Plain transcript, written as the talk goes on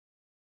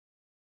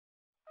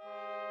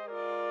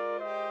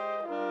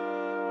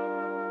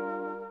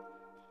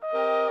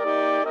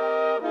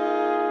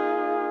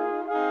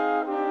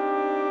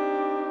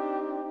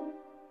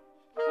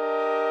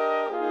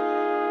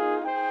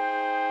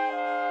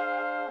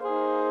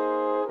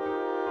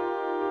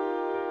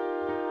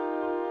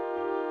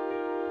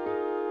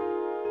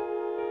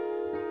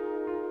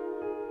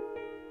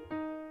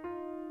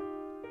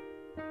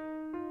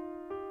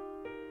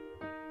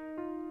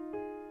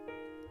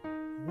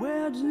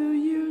do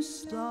you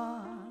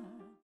start?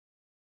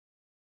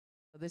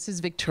 This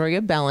is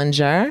Victoria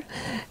Bellinger,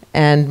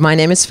 and my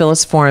name is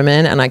Phyllis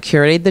Forman, and I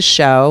curated the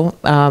show.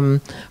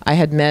 I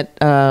had met,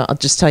 I'll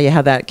just tell you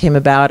how that came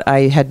about.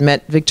 I had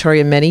met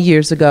Victoria many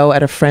years ago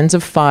at a Friends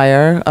of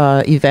Fire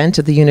event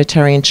at the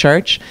Unitarian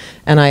Church,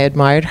 and I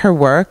admired her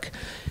work.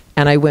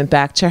 And I went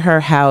back to her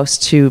house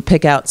to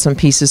pick out some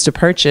pieces to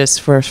purchase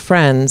for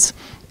friends.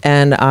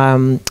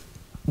 And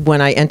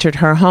when I entered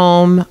her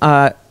home,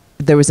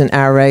 there was an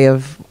array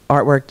of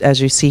artwork,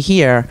 as you see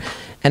here.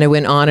 And it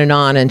went on,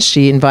 and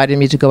she invited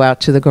me to go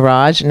out to the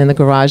garage. And in the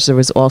garage, there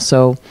was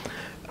also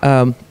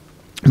a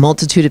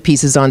multitude of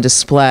pieces on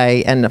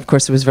display. And, of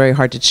course, it was very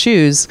hard to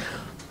choose.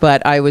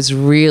 But I was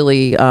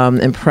really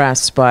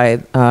impressed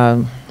by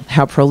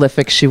how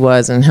prolific she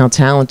was and how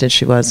talented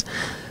she was.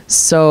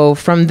 So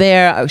from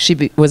there,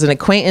 she was an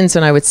acquaintance,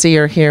 and I would see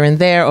her here and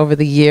there over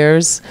the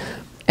years.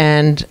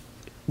 And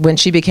when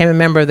she became a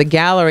member of the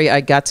gallery,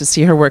 I got to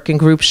see her work in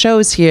group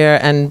shows here,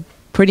 and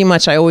pretty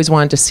much I always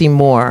wanted to see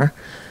more.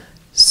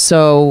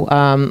 So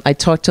I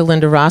talked to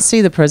Linda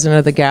Rossi, the president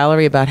of the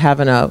gallery, about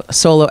having a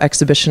solo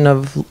exhibition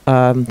of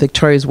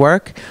Victoria's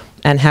work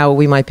and how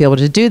we might be able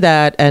to do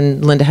that.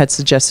 And Linda had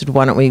suggested,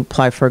 why don't we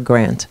apply for a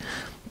grant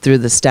through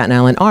the Staten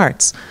Island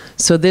Arts.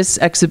 So this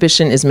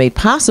exhibition is made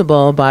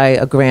possible by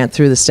a grant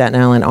through the Staten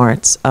Island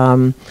Arts.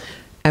 And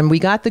we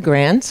got the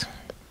grant,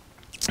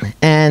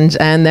 and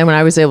then when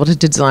I was able to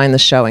design the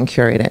show and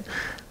curate it.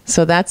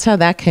 So that's how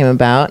that came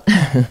about.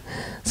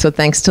 So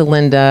thanks to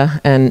Linda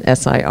and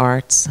SI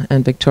Arts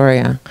and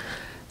Victoria.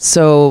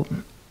 So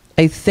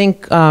I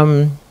think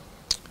what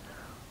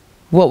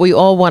we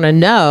all want to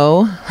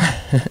know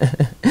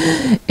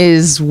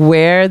is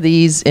where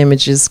these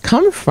images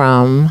come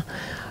from,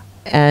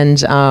 and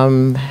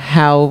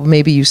how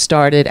maybe you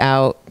started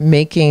out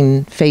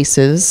making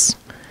faces,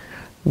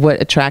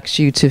 what attracts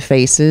you to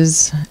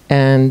faces,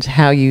 and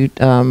how you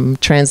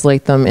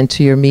translate them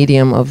into your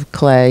medium of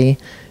clay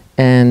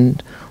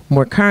and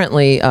more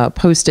currently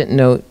post-it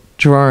note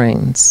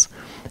drawings.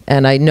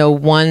 And I know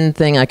one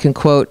thing I can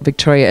quote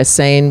Victoria as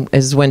saying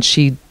is, when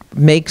she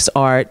makes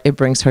art, it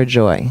brings her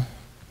joy.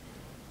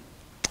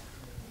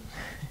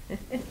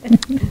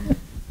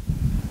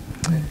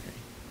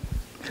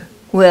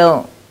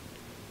 Well,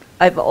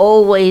 I've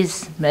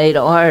always made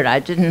art. I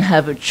didn't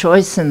have a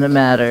choice in the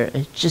matter.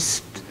 It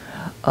just,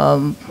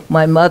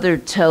 my mother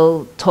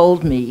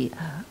told me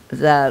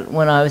that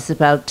when I was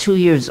about 2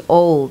 years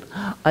old,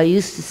 I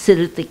used to sit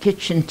at the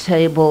kitchen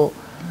table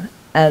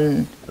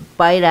and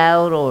bite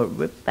out or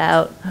rip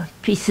out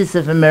pieces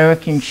of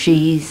American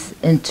cheese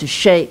into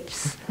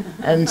shapes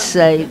and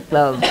say,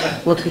 well,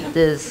 look at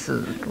this,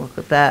 and look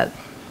at that.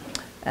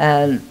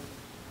 And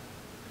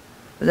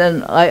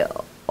then I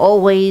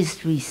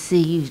always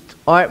received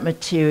art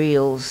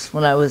materials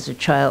when I was a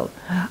child,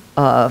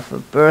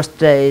 for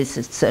birthdays,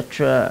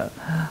 etc.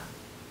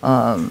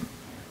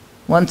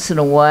 Once in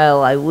a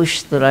while, I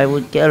wish that I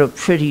would get a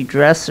pretty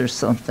dress or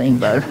something,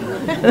 but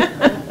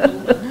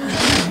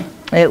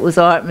it was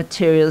art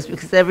materials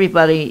because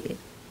everybody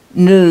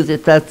knew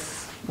that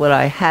that's what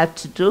I had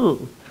to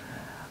do.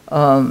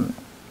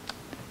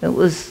 It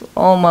was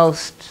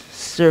almost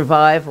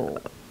survival.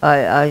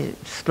 I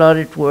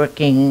started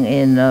working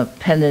in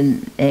pen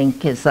and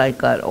ink as I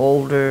got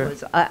older.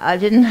 I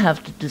didn't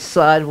have to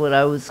decide what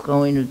I was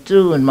going to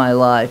do in my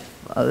life.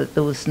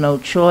 There was no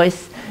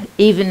choice,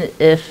 even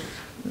if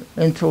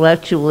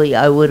intellectually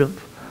I would have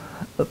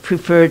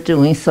preferred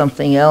doing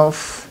something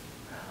else.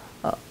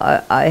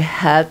 I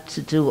had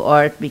to do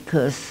art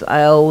because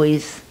I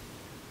always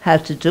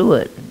had to do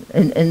it.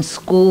 In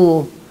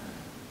school,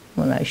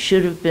 when I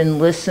should have been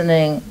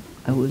listening,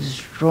 I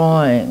was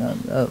drawing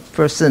a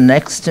person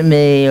next to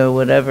me or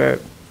whatever.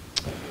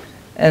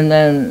 And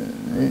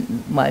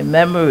then my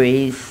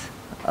memories,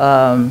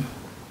 I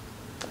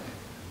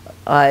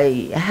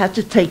had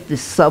to take the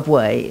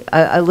subway.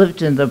 I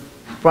lived in the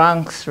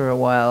Bronx for a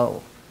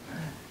while,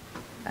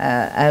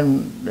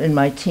 and in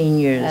my teen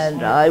years.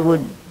 And I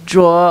would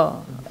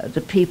draw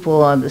the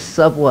people on the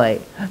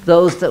subway,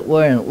 those that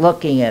weren't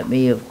looking at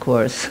me, of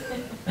course.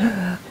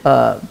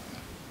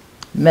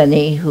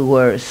 Many who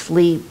were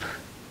asleep,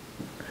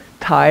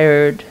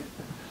 tired,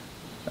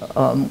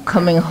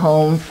 coming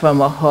home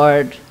from a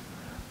hard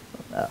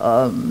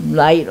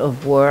night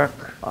of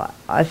work.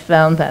 I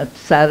found that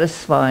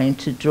satisfying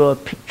to draw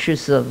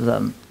pictures of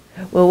them.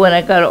 Well, when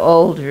I got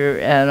older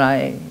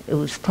and it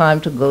was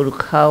time to go to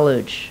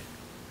college,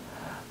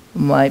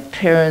 my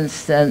parents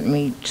sent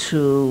me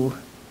to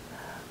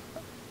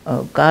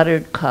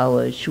Goddard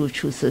College,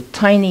 which was a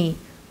tiny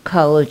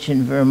college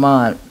in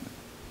Vermont.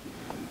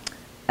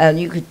 And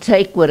you could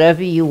take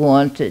whatever you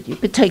wanted. You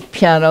could take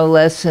piano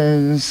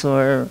lessons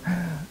or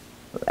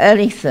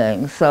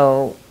anything.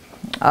 So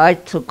I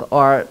took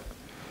art,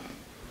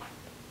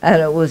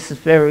 and it was a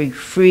very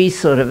free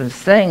sort of a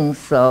thing.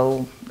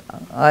 So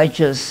I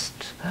just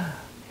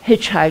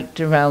hitchhiked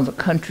around the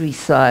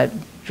countryside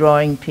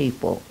drawing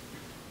people.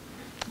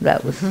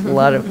 That was a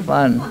lot of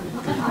fun.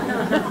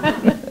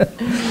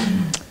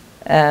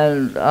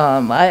 And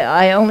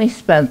I only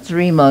spent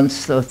 3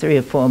 months, or 3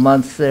 or 4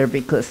 months there,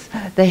 because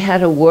they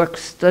had a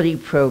work-study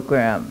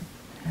program.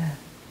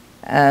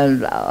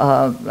 And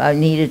I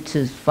needed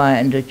to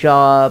find a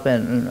job,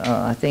 and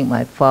I think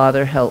my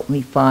father helped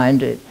me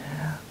find it,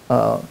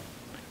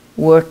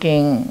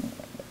 working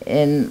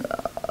in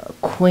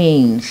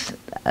Queens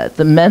at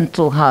the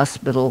mental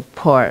hospital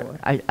part.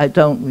 I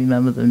don't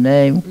remember the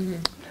name. Mm-hmm.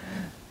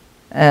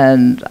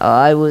 And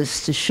I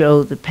was to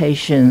show the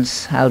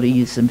patients how to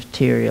use the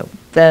material.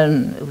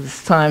 Then it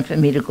was time for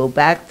me to go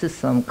back to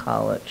some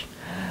college.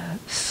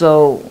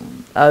 So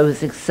I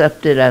was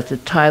accepted at the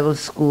Tyler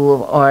School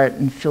of Art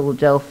in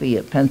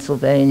Philadelphia,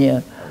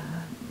 Pennsylvania.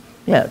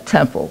 Yeah,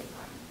 Temple.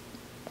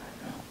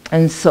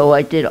 And so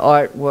I did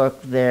artwork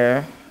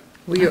there.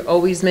 Were you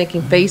always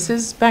making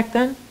faces back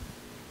then?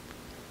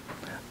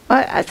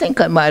 I think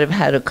I might have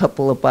had a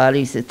couple of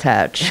bodies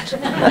attached.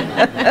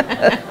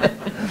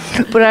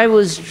 But I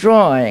was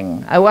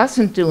drawing. I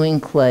wasn't doing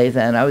clay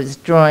then. I was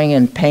drawing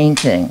and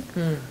painting.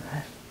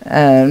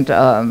 And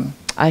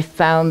I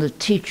found the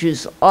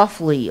teachers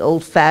awfully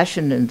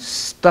old-fashioned and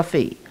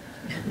stuffy.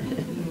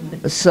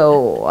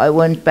 So I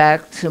went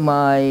back to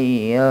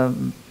my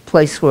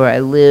place where I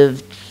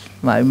lived,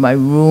 my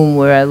room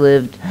where I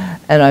lived,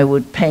 and I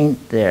would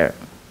paint there.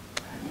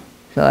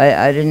 So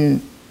I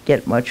didn't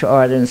get much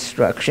art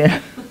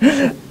instruction.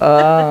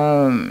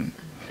 And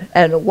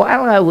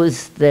while I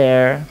was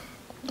there,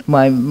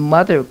 my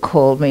mother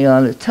called me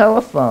on the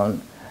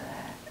telephone,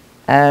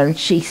 and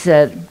she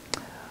said,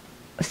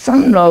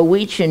 some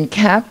Norwegian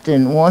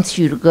captain wants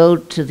you to go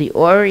to the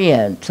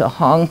Orient, to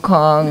Hong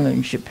Kong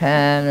and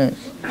Japan and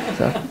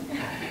stuff.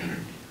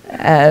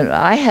 And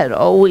I had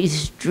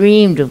always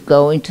dreamed of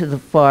going to the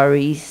Far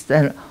East,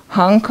 and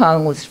Hong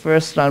Kong was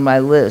first on my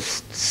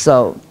list.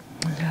 So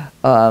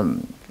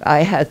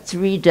I had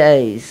 3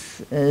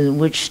 days in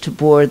which to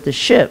board the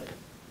ship.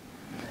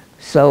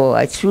 So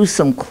I threw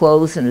some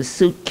clothes in a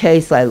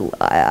suitcase.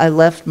 I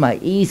left my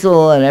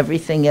easel and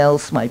everything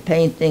else, my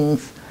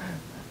paintings,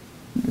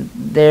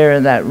 there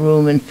in that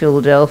room in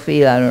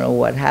Philadelphia. I don't know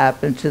what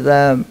happened to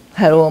them.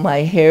 Had all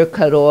my hair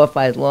cut off.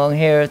 I had long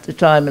hair at the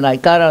time, and I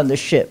got on the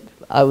ship.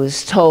 I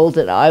was told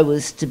that I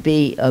was to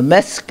be a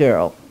mess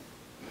girl,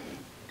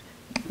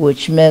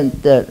 which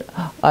meant that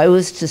I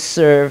was to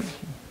serve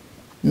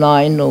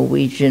 9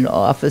 Norwegian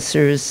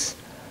officers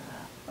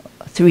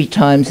 3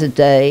 times a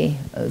day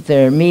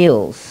their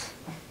meals.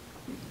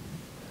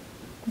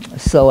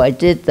 So I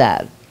did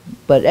that.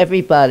 But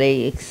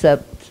everybody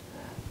except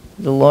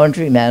the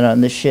laundryman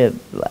on the ship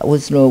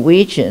was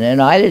Norwegian,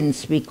 and I didn't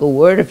speak a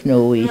word of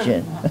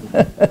Norwegian.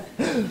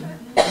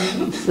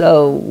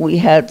 So we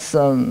had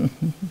some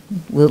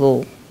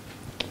little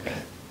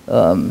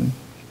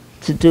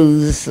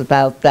to-dos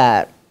about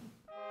that.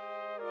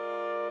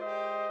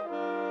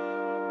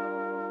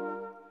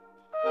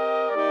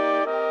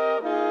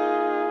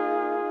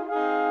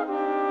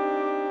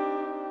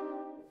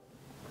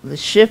 The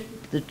ship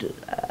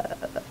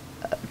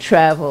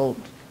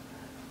traveled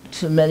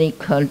to many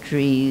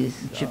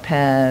countries,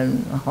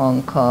 Japan,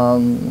 Hong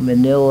Kong,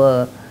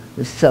 Manila,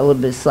 the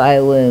Celebes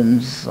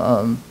Islands,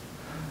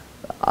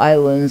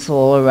 islands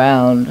all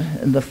around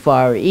in the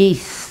Far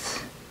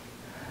East.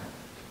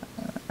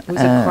 It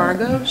was a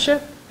cargo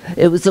ship?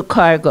 It was a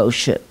cargo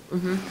ship.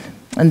 Mm-hmm.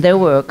 And there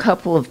were a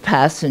couple of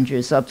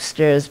passengers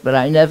upstairs, but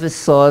I never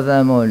saw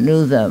them or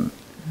knew them.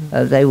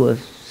 They were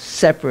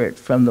separate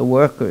from the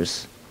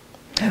workers.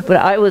 But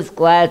I was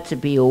glad to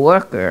be a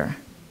worker,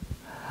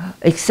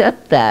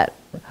 except that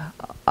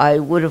I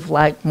would have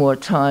liked more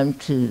time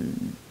to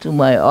do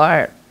my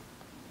art.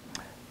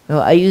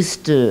 I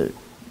used to,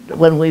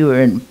 when we were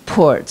in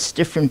ports,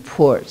 different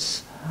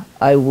ports,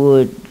 I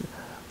would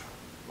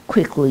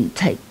quickly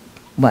take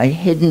my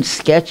hidden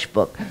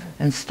sketchbook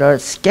and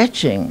start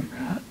sketching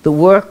the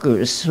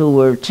workers who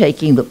were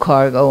taking the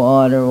cargo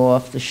on or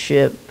off the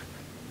ship.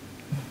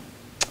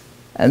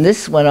 And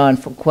this went on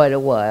for quite a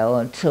while,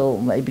 until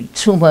maybe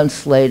 2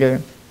 months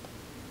later,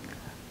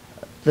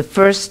 the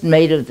first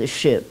mate of the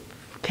ship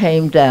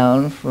came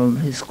down from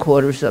his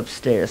quarters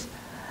upstairs,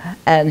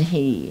 and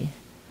he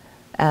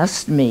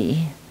asked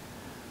me,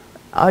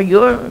 "Are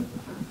your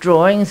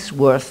drawings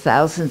worth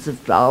thousands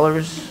of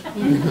dollars?"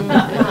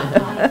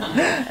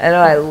 And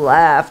I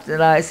laughed,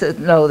 and I said,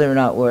 "No, they're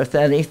not worth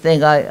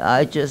anything.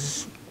 I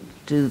just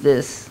do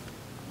this."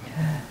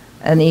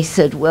 And he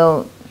said,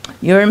 "Well,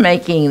 you're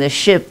making the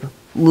ship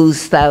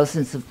lose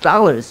thousands of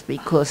dollars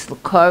because the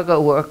cargo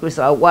workers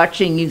are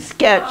watching you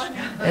sketch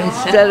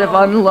instead of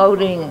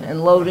unloading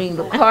and loading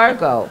the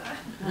cargo."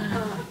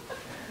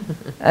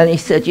 And he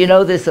said, "You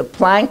know, there's a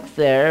plank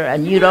there,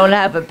 and you don't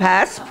have a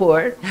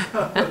passport.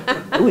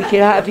 We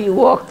can have you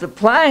walk the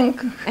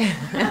plank."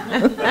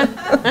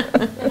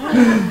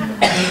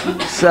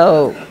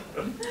 So,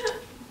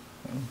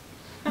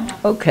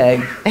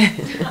 okay.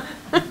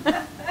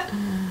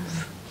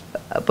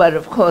 But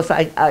of course,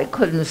 I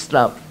couldn't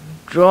stop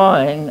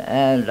drawing,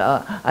 and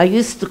I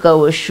used to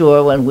go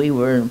ashore when we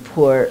were in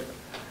port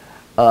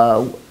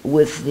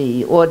with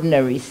the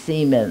ordinary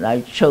seamen.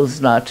 I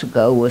chose not to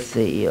go with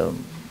the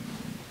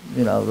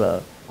you know,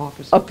 the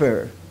Officers.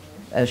 upper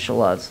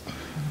echelons.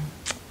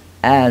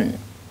 And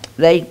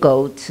they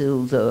go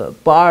to the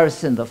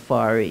bars in the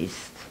Far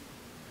East.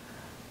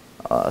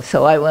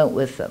 So I went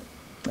with them.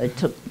 They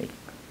took me.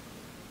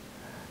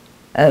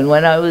 And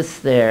when I was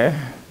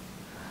there,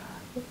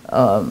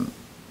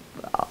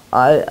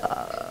 I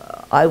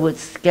would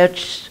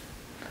sketch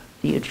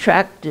the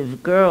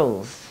attractive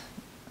girls,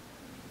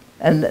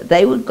 and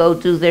they would go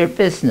do their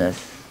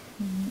business.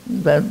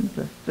 Then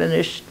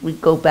finished, we'd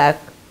go back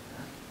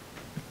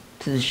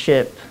to the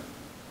ship.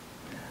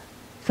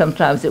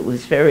 Sometimes it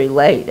was very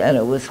late, and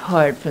it was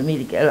hard for me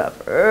to get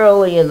up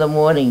early in the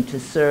morning to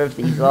serve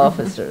these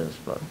officers,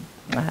 but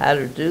I had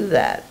to do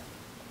that.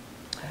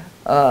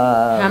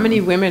 How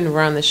many women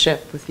were on the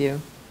ship with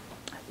you?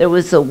 There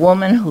was a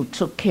woman who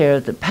took care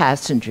of the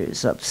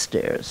passengers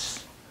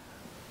upstairs,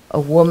 a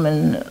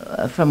woman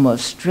from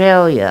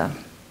Australia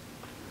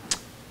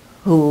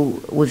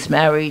who was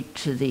married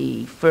to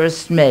the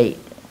first mate,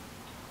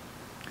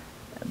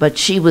 but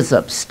she was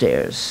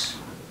upstairs.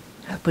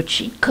 But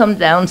she'd come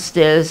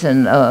downstairs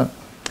and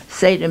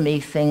say to me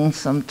things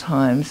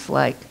sometimes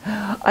like,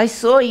 I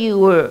saw you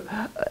were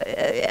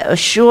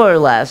ashore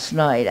last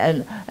night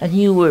and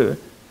you were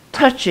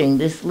touching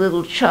this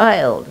little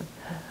child.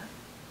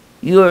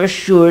 You're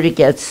sure to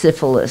get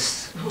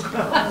syphilis.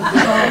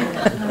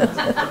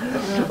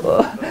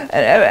 And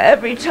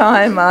every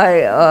time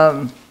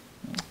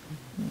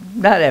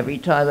not every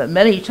time, but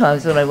many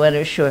times when I went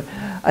ashore,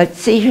 I'd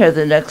see her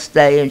the next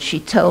day and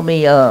she'd tell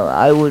me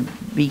I would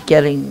be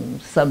getting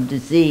some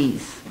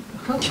disease.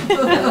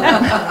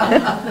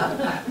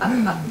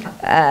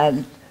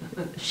 And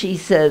she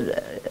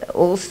said,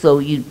 also,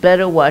 you'd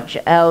better watch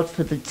out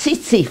for the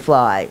tsetse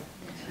fly.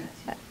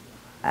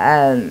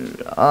 And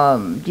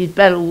you'd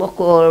better look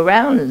all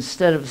around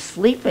instead of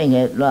sleeping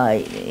at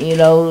night. You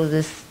know,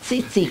 this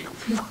tsetse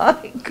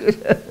fly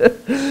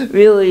could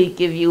really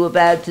give you a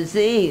bad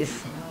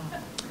disease.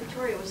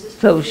 Victoria, was this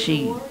So during the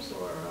she wars,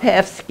 or,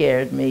 half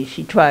scared me.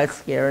 She tried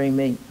scaring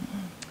me.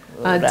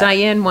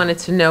 Diane wanted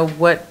to know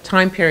what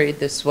time period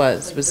this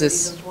was. Was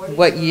this,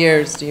 what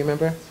years, do you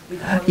remember?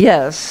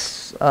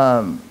 Yes.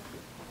 I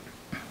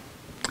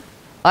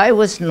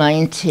was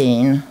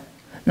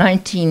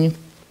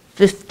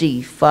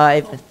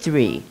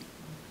 1955-3.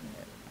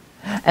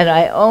 And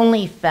I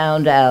only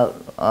found out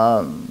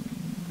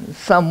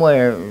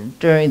somewhere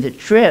during the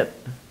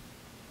trip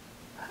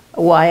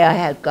why I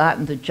had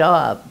gotten the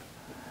job,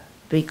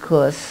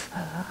 because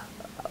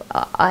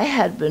I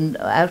had been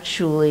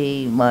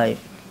actually, my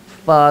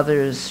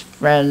father's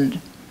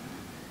friend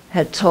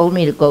had told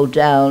me to go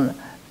down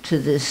to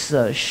this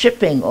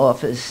shipping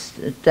office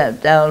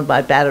down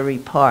by Battery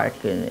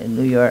Park in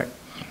New York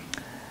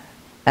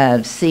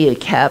and see a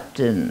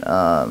captain,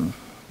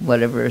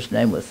 whatever his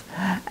name was.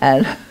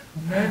 And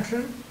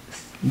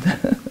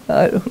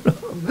I don't know.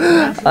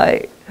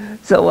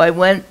 So I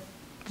went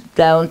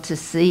down to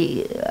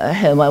see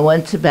him. I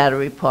went to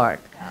Battery Park.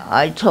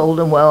 I told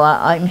him, well,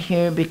 I'm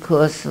here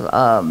because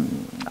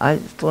I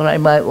thought I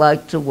might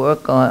like to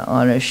work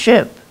on a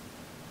ship.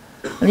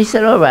 And he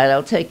said, all right,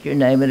 I'll take your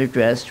name and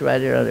address,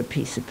 write it on a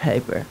piece of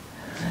paper.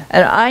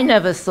 And I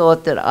never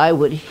thought that I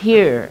would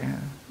hear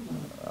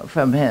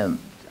from him.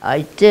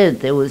 I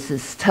did. There was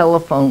this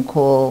telephone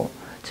call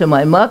to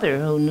my mother,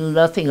 who knew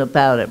nothing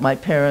about it. My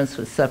parents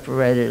were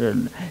separated,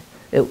 and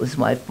it was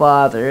my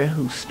father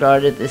who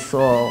started this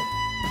all.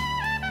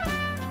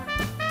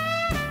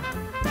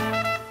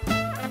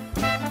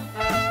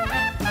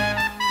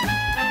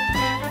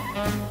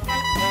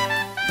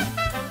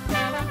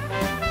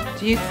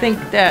 Do you think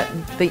that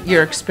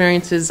your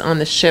experiences on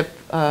the ship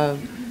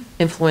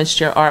influenced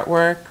your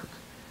artwork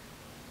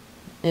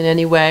in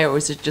any way, or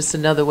was it just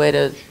another way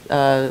to,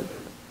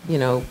 you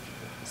know,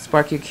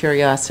 spark your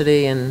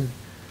curiosity and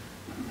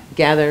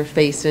gather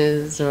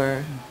faces,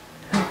 or?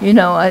 You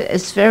know,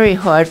 it's very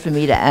hard for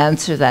me to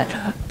answer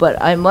that, but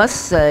I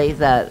must say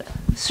that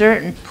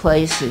certain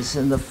places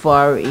in the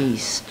Far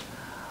East,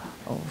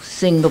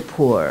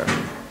 Singapore,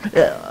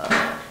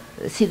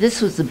 see,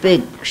 this was a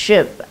big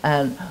ship,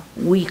 and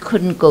we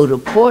couldn't go to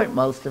port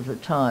most of the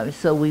time,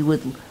 so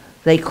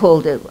they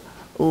called it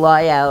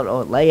lie out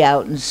or lay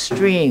out in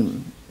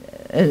stream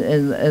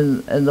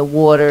in the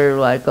water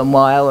like a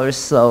mile or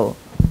so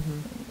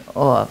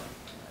off.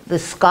 The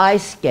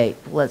skyscape,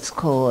 let's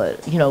call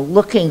it, you know,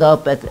 looking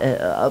up at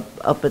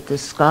the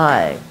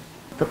sky.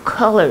 The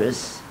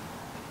colors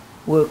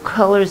were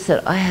colors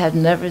that I had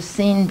never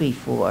seen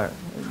before.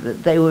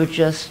 They were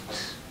just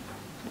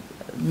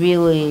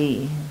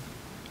really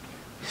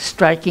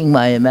striking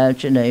my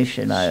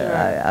imagination.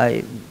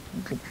 Sure.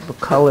 The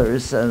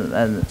colors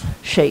and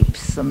shapes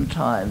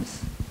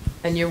sometimes.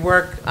 And your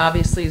work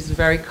obviously is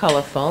very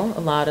colorful,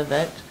 a lot of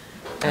it,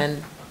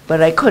 and.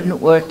 But I couldn't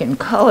work in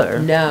color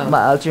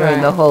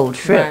during the whole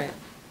trip. Right.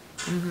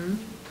 Mm-hmm.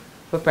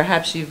 But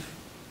perhaps you've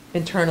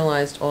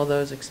internalized all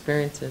those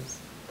experiences.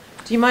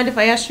 Do you mind if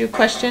I ask you a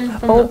question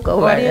from the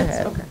go right audience?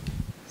 ahead. Okay.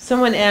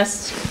 Someone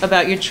asked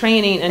about your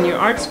training and your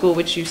art school,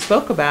 which you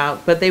spoke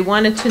about, but they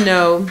wanted to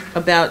know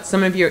about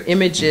some of your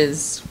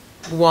images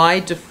why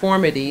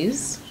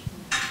deformities,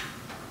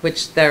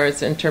 which there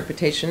is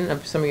interpretation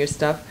of some of your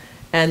stuff,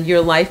 and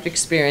your life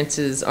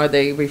experiences, are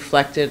they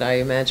reflected, I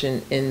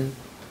imagine, in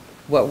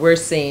what we're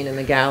seeing in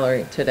the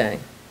gallery today?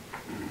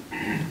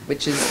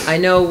 Which is, I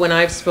know when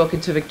I've spoken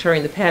to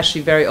Victoria in the past,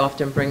 she very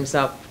often brings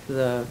up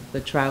the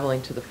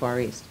traveling to the Far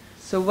East.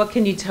 So what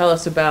can you tell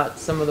us about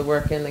some of the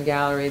work in the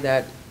gallery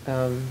that,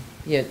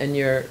 yeah,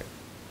 and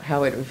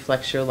how it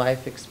reflects your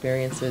life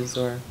experiences?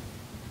 Or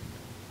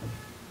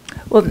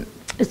Well,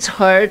 it's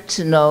hard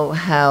to know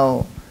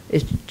how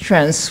it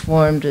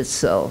transformed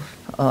itself.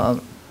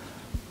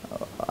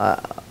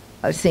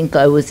 I think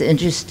I was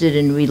interested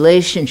in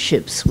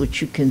relationships,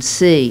 which you can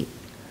see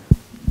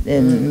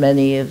in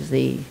many of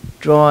the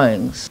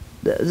drawings.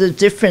 The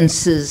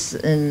differences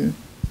and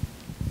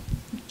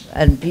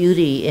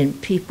beauty in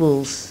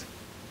people's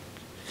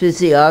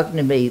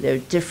physiognomy, there are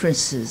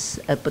differences,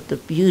 but the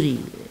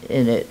beauty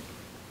in it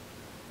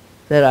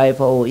that I've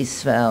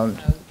always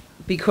found.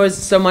 because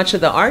so much of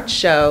the art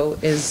show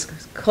is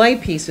clay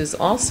pieces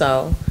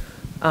also,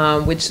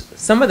 which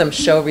some of them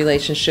show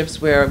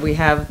relationships where we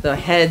have the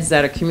heads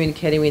that are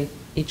communicating with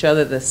each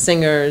other, the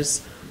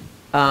singers.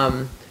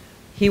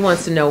 He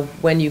wants to know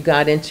when you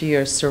got into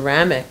your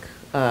ceramic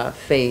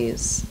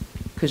phase,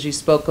 because you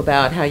spoke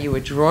about how you were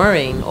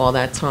drawing all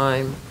that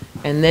time,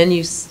 and then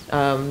you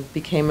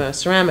became a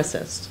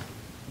ceramicist.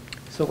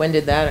 So when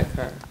did that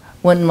occur?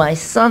 When my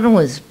son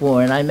was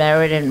born, I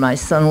married and my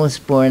son was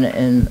born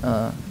in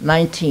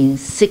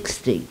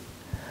 1960.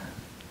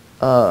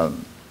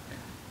 And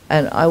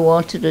I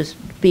wanted to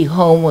be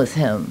home with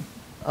him.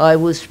 I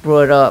was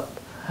brought up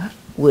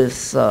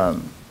with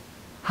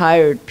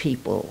hired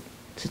people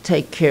to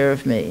take care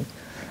of me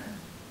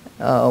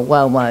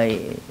while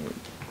my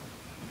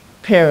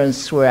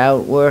parents were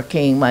out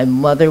working. My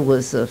mother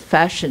was a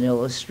fashion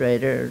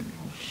illustrator.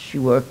 She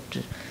worked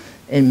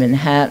in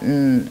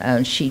Manhattan,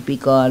 and she'd be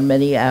gone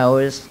many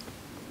hours.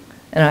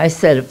 And I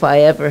said if I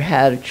ever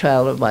had a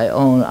child of my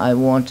own, I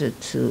wanted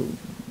to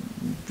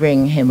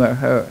bring him or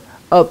her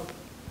up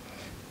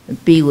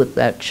and be with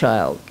that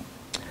child.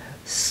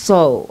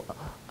 So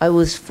I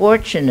was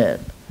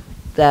fortunate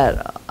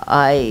that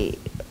I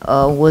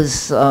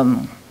was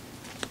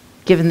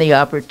given the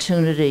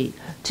opportunity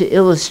to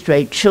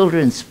illustrate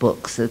children's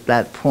books at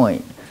that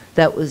point.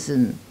 That was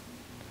in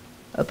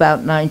about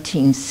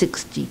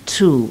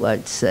 1962,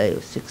 I'd say, or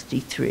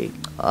 63.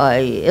 I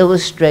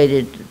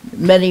illustrated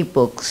many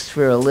books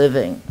for a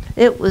living.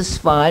 It was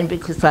fine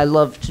because I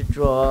loved to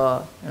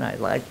draw, and I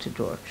liked to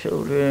draw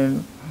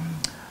children,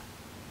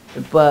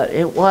 but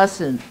it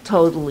wasn't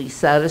totally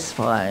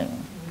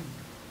satisfying.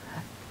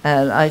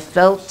 And I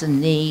felt the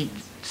need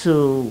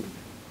to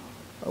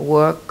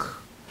work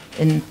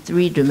in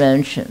 3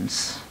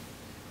 dimensions,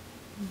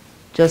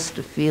 just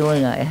a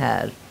feeling I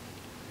had.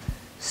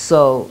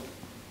 So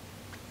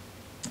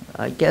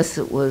I guess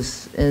it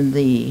was in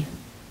the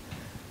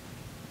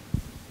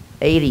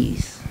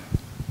 80s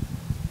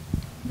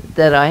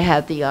that I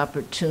had the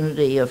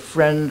opportunity. A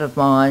friend of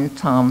mine,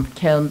 Tom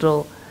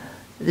Kendall,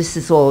 this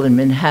is all in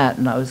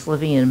Manhattan, I was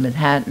living in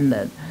Manhattan,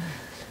 that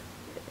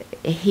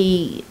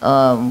he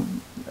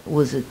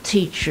was a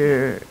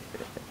teacher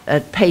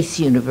at Pace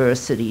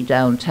University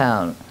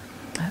downtown,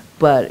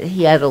 but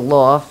he had a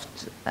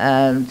loft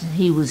and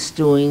he was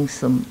doing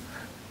some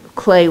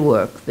clay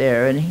work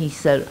there, and he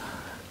said,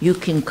 you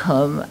can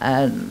come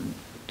and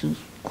do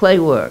clay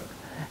work.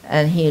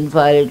 And he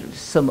invited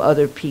some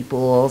other people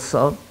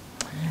also,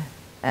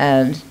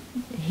 and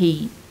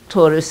he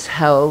taught us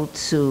how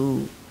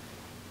to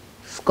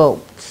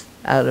sculpt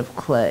out of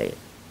clay.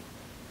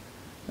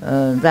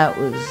 That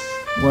was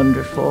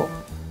wonderful.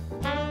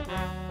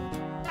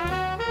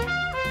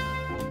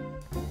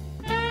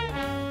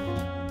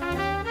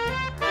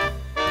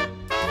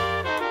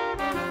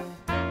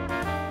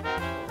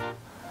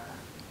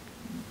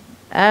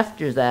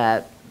 After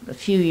that, a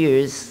few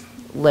years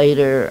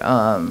later,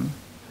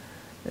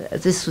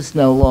 this was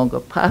no longer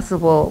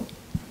possible,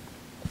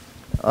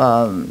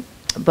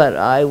 but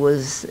I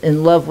was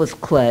in love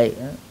with clay.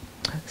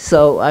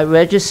 So I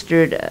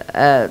registered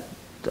at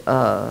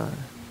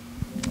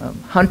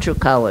Hunter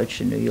College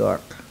in New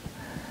York,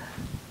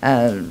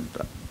 and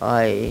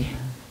I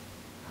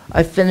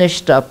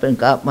finished up and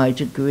got my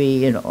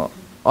degree in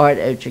art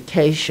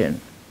education.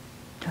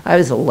 I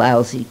was a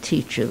lousy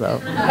teacher, though.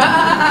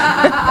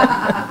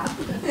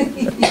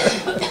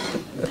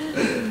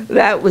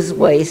 That was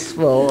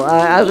wasteful.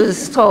 I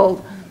was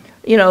told,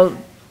 you know,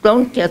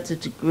 don't get the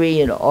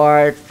degree in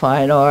art,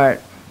 fine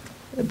art,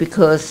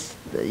 because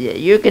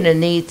you're going to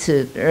need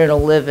to earn a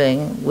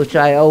living, which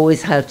I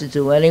always had to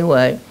do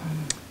anyway,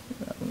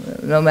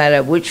 no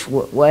matter which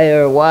way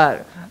or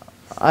what.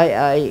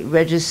 I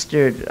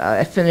registered,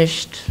 I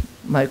finished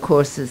my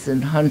courses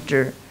in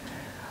Hunter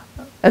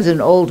as an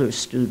older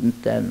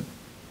student then,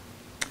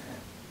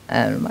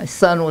 and my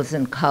son was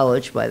in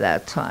college by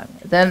that time.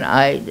 Then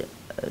I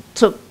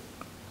took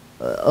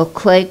a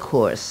clay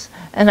course,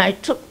 and I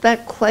took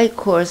that clay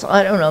course,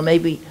 I don't know,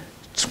 maybe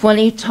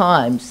 20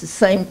 times, the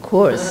same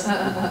course,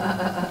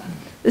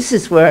 This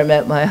is where I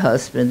met my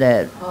husband,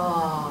 Ed.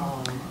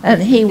 Oh.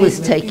 And he was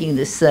taking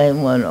the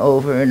same one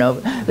over and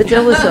over. But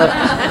there was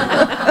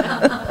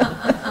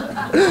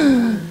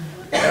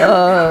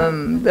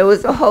there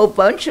was a whole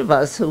bunch of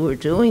us who were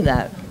doing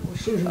that.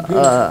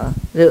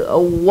 A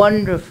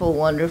wonderful,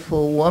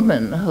 wonderful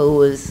woman who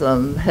was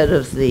head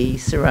of the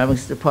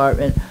ceramics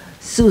department,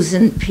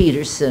 Susan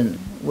Peterson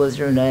was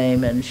her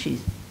name, and she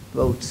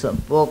wrote some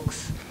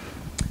books.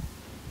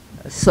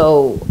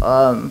 So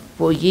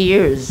for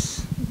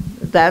years,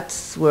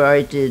 that's where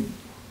I did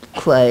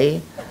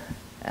clay,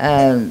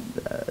 and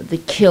the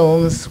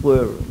kilns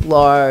were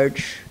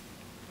large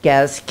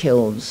gas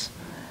kilns,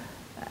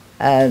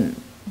 and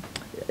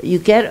you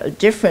get a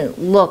different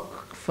look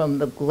from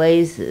the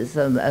glazes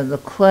and the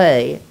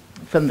clay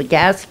from the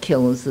gas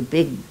kilns, the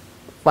big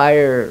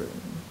fiery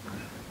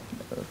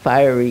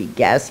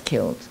gas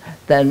kilns,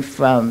 than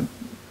from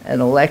an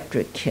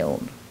electric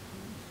kiln.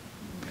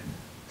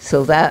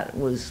 So that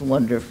was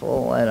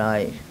wonderful, and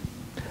I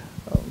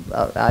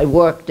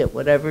worked at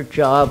whatever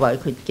job I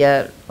could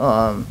get.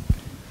 And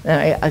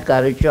I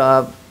got a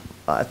job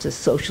at the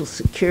Social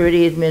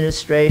Security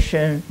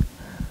Administration,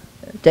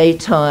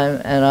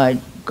 daytime, and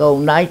I'd go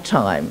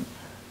nighttime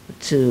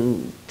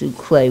to do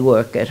clay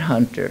work at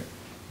Hunter.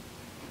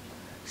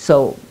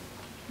 So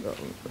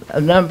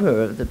a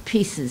number of the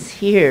pieces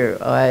here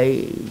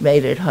I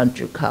made at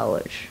Hunter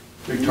College.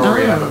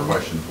 Victoria, I have a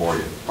question for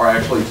you, or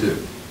actually two.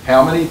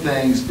 How many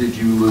things did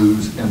you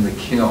lose in the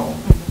kiln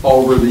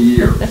over the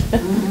years?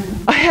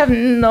 I have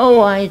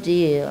no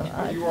idea.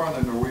 When you were on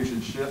the Norwegian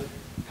ship,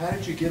 how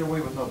did you get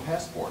away with no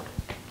passport?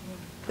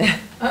 Did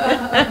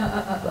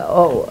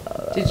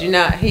you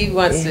not? He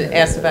wants to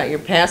ask about your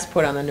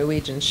passport on the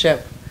Norwegian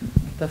ship.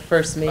 The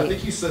first meet. I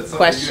think you said something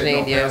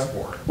questioning you had no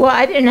passport. Well,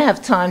 I didn't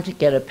have time to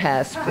get a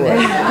passport.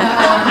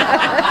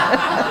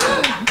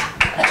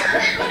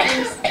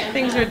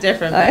 Things are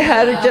different. I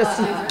had to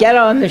just get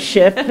on the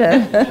ship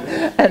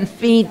and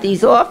feed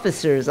these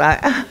officers.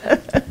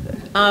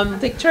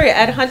 Victoria,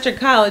 at Hunter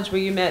College, where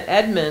you met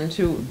Edmund,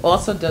 who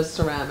also does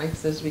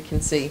ceramics, as we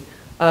can see,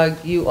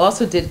 you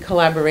also did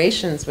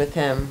collaborations with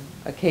him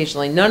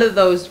occasionally. None of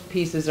those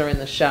pieces are in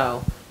the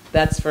show.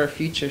 That's for a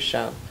future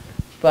show.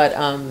 But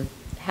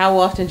how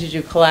often did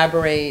you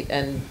collaborate,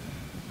 and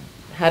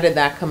how did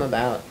that come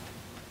about?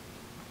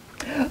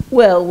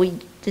 Well, we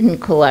didn't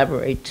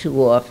collaborate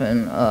too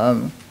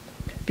often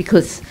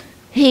because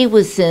he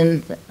was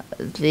in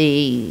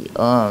the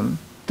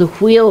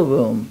wheel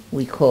room,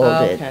 we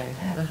called it,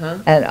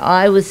 and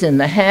I was in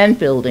the hand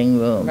building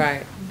room.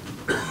 Right.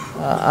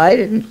 I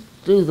didn't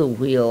do the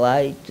wheel.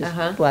 I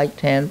just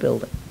liked hand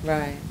building.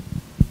 Right.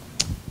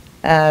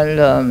 And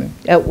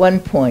at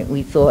one point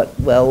we thought,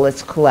 well,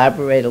 let's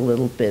collaborate a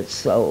little bit.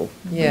 So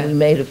we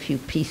made a few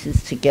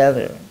pieces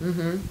together.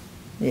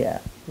 Yeah.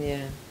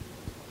 Yeah.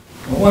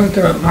 Wasn't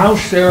there a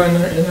mouse there in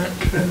that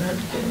game?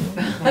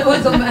 It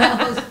was a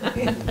mouse.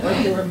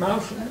 Wasn't there a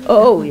mouse in it?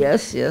 Oh,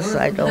 yes, yes,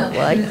 I don't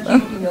like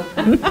them.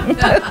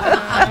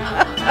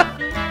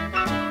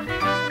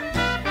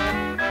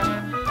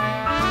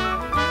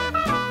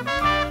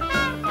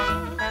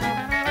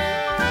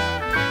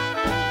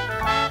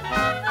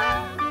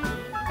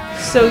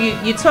 So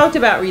you talked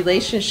about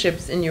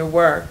relationships in your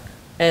work,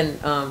 and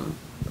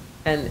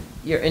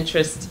your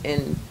interest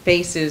in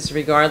faces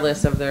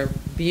regardless of their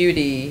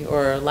beauty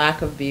or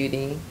lack of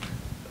beauty.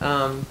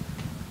 And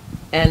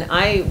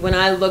when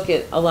I look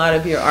at a lot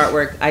of your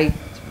artwork, I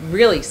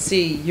really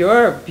see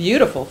your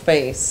beautiful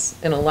face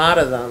in a lot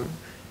of them.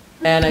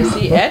 And I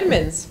see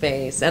Edmund's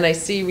face, and I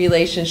see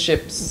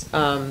relationships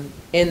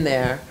in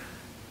there.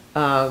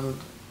 And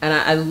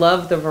I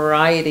love the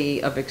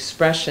variety of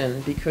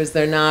expression, because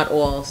they're not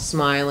all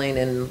smiling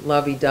and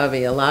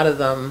lovey-dovey. A lot of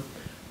them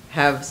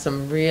have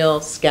some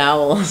real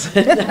scowls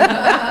and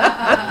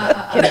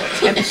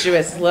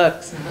contemptuous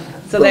looks,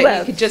 so that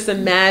you could just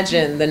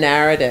imagine the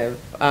narrative.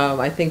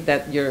 I think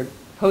that your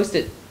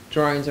Post-it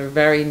drawings are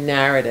very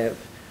narrative.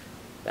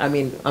 I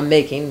mean, I'm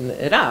making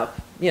it up,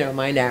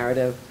 my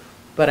narrative,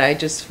 but I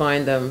just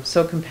find them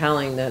so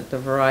compelling, that the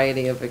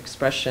variety of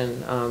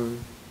expression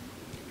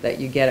that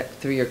you get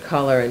through your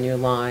color and your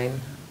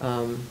line.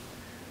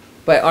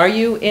 But are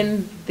you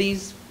in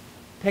these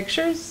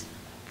pictures?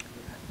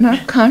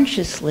 Not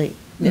consciously.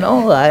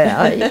 No,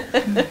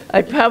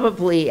 I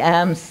probably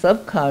am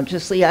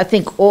subconsciously. I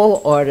think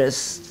all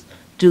artists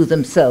do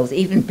themselves.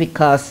 Even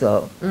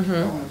Picasso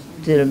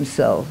did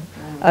himself.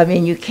 I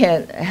mean, you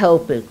can't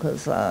help it,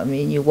 because,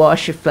 you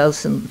wash your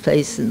face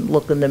and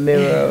look in the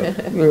mirror.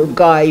 You're a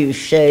guy, you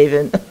shave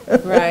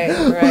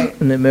right.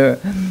 in the mirror.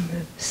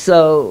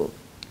 So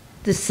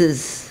this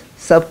is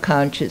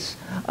subconscious.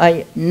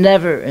 I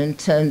never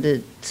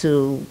intended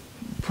to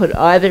put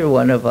either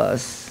one of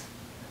us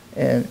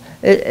in.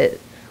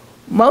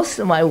 Most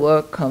of my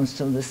work comes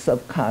from the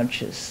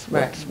subconscious.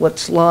 Right.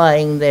 What's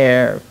lying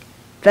there,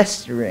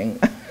 festering.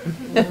 I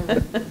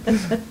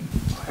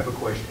have a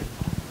question.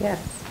 Yes.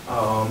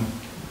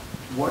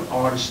 What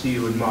artists do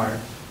you admire?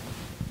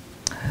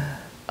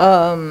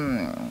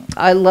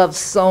 I love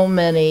so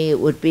many, it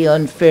would be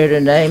unfair to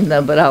name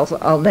them, but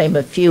I'll name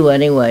a few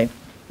anyway.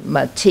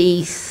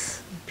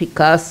 Matisse,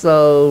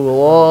 Picasso,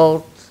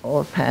 Rawalt,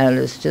 offhand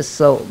is just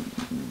so...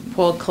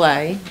 Paul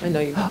Klee, I know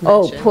you mentioned.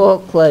 Oh, Paul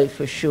Klee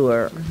for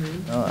sure.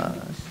 I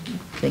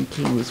think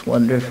he was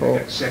wonderful. I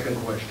got a second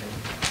question.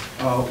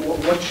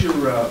 What's your,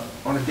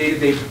 on a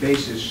day-to-day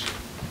basis,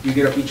 do you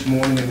get up each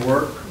morning and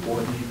work,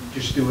 or do you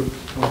just do it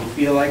when you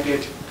feel like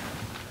it?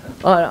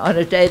 On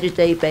a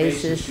day-to-day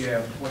basis?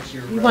 Yeah. What's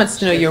your... He wants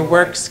to know your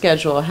work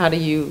schedule. How do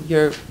you,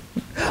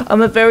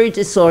 I'm a very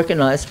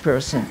disorganized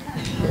person.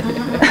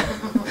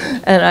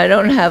 And I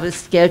don't have a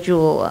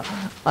schedule.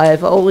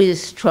 I've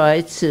always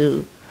tried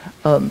to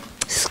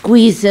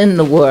squeeze in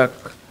the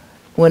work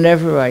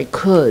whenever I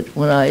could.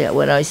 When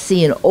I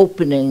see an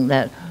opening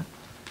that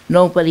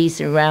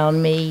nobody's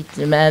around me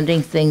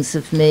demanding things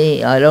of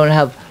me, I don't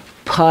have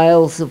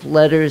piles of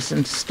letters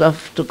and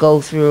stuff to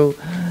go through.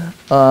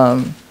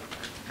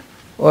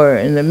 Or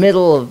in the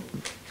middle of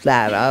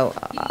that,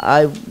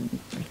 I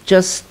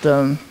just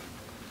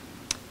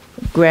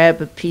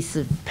grab a piece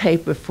of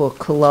paper for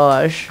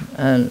collage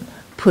and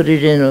put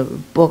it in a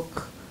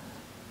book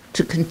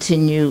to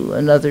continue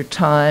another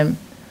time.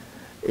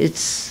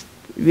 It's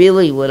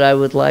really what I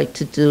would like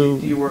to do.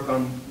 Do you work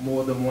on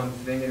more than one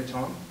thing at a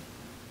time?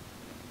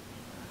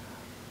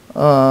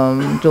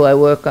 Do I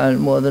work on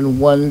more than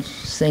one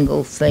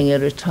single thing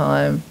at a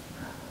time?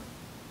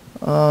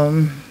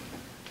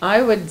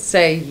 I would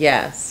say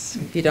yes,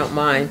 if you don't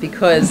mind,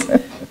 because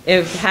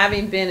if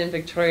having been in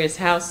Victoria's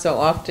house so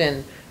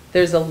often,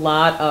 there's a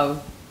lot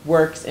of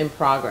works in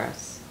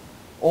progress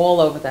all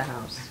over the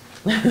house.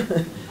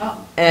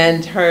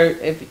 And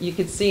if you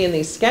could see in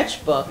these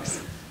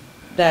sketchbooks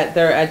that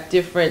they're at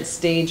different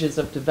stages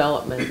of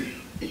development.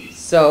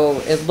 So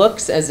it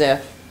looks as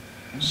if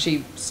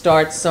she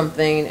starts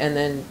something and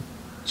then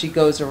she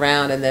goes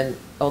around and then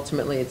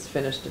ultimately it's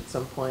finished at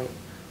some point.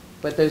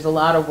 But there's a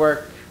lot of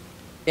work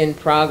in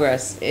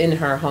progress in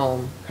her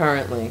home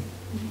currently.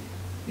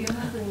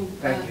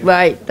 Thank you.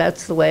 Right,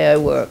 that's the way I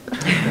work.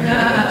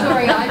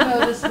 Victoria, I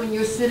noticed when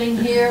you're sitting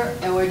here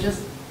and we're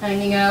just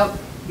hanging out,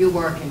 you're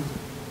working.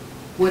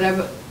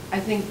 Whatever, I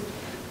think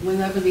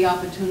whenever the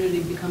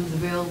opportunity becomes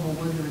available,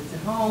 whether it's at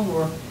home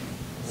or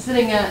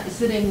sitting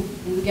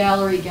in the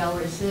gallery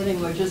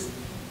sitting, or just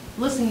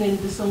listening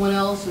to someone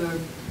else, or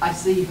I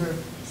see her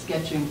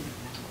sketching.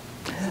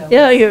 So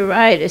Yeah, you're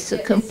right, it's a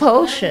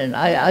compulsion.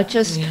 I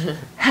just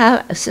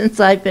have, since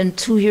I've been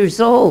 2 years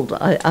old,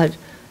 I've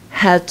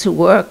had to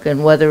work,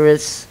 and whether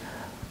it's,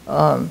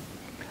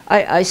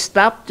 I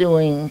stopped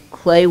doing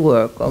clay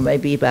work, or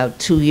maybe about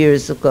 2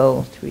 years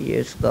ago, 3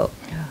 years ago,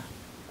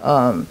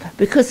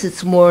 because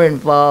it's more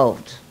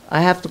involved.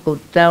 I have to go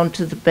down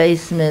to the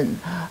basement,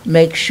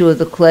 make sure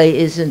the clay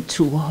isn't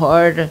too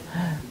hard,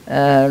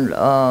 and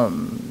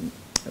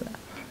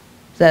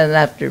then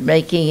after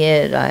making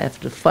it, I have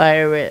to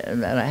fire it,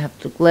 and then I have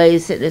to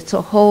glaze it. It's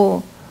a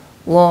whole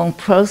long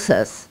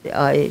process.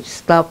 I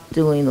stopped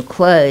doing the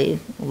clay,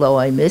 although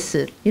I miss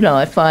it. You know,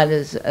 I find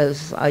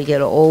as I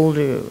get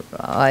older,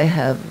 I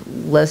have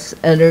less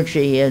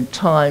energy and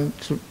time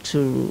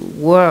to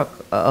work,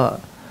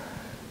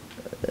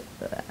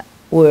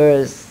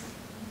 whereas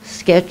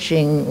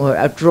sketching or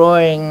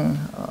drawing,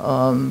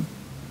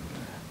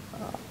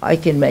 I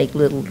can make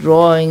little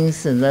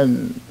drawings and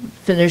then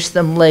finish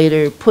them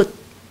later, put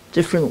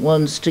different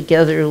ones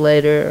together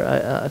later.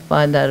 I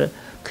find that a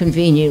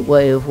convenient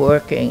way of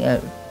working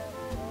at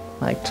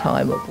my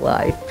time of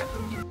life.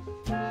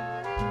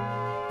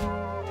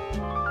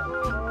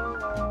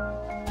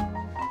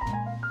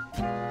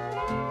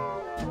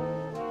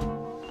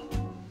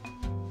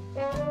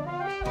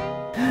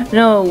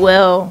 No,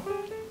 well,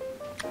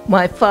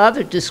 my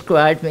father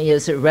described me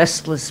as a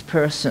restless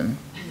person.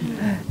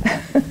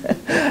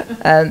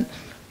 And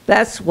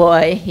that's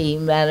why he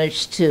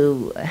managed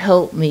to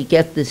help me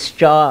get this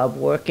job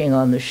working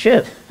on the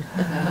ship.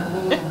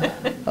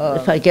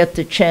 If I get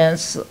the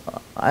chance,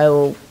 I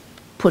will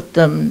put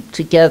them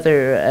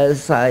together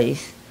as I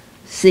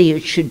see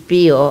it should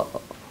be a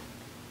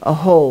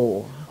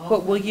whole.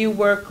 But will you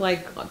work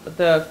like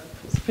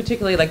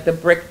particularly like the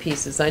brick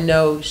pieces? I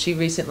know she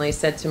recently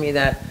said to me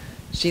that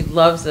she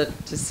loves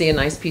to see a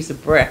nice piece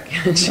of brick,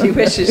 and she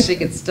wishes she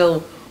could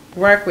still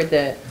work with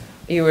it.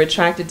 You were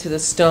attracted to the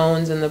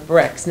stones and the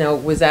bricks. Now,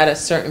 was that a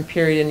certain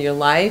period in your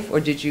life, or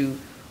did you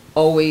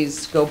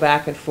always go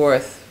back and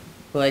forth,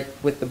 like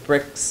with the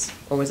bricks,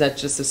 or was that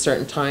just a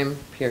certain time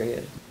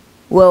period?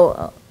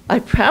 Well, I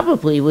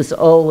probably was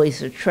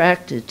always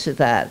attracted to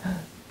that,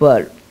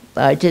 but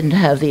I didn't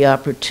have the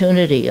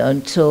opportunity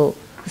until,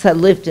 because I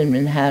lived in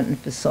Manhattan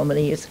for so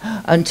many years,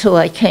 until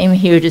I came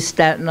here to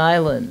Staten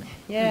Island.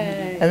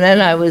 Yay. And then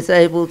I was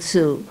able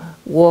to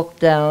walk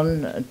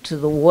down to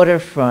the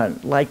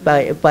waterfront, like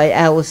by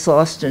Alice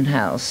Austin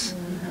House,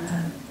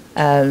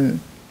 and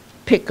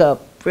pick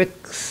up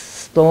bricks,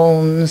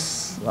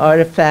 stones,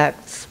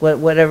 artifacts,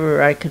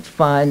 whatever I could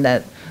find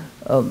that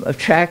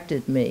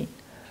attracted me,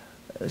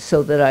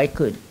 so that I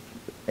could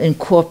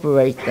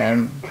incorporate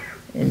them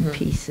in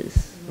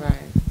pieces.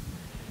 Right.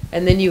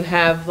 And then you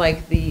have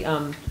like the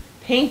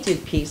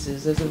painted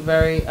pieces. There's a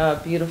very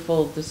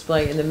beautiful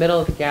display in the middle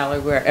of the gallery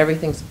where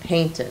everything's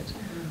painted,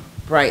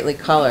 brightly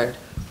colored.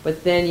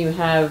 But then you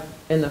have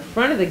in the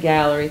front of the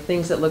gallery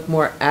things that look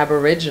more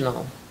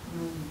aboriginal.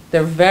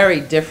 They're very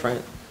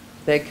different.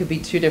 They could be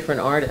two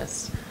different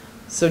artists.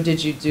 So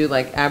did you do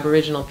like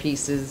aboriginal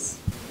pieces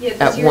at one point?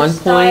 Does your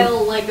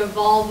style like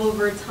evolve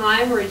over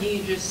time, or do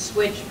you just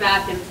switch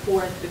back and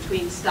forth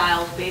between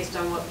styles based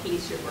on what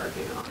piece you're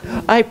working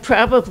on? I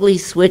probably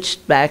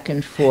switched back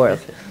and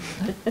forth.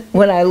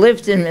 When I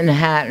lived in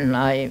Manhattan,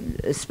 I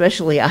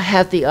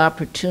had the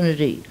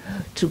opportunity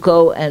to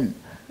go and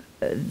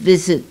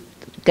visit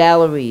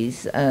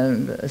galleries,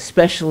 and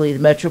especially the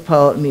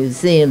Metropolitan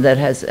Museum that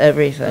has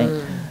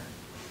everything.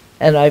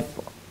 And I've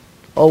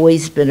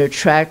always been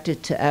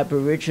attracted to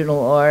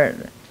Aboriginal art,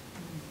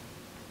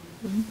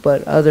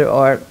 but other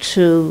art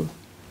too.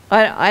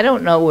 I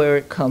don't know where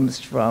it comes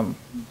from.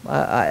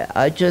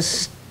 I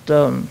just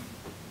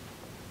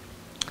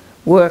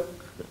work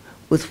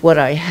with what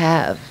I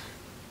have.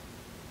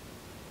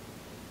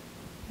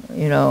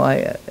 You know,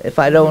 if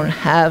I don't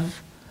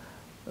have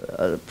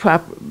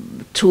proper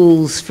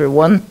tools for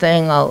one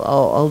thing,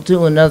 I'll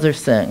do another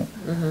thing.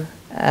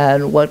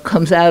 And what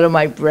comes out of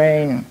my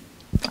brain,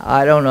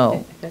 I don't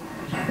know.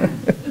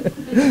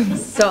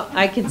 So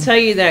I can tell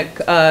you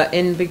that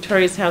in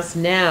Victoria's house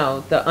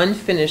now, the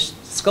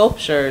unfinished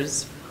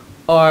sculptures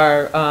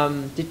are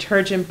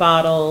detergent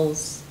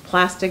bottles,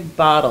 plastic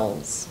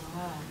bottles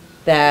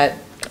that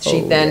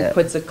she then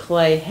puts a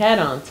clay head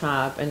on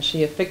top, and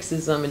she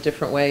affixes them in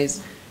different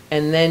ways,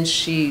 and then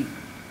she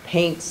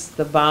paints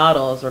the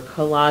bottles or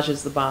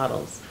collages the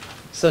bottles.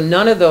 So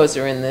none of those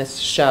are in this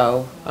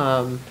show,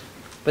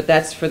 but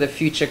that's for the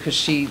future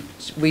because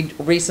we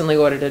recently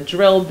ordered a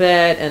drill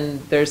bit,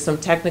 and there's some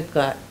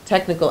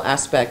technical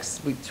aspects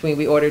between.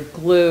 We ordered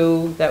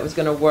glue that was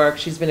going to work.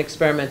 She's been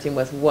experimenting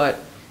with what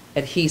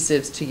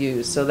adhesives to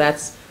use. So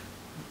that's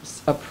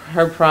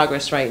her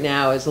progress right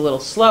now is a little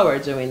slower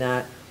doing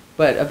that,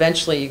 but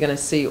eventually you're going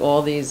to see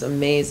all these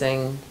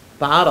amazing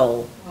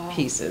bottle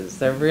pieces.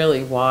 They're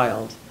really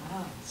wild.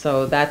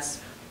 So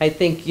that's, I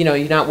think, you know,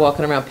 you're not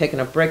walking around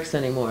picking up bricks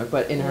anymore,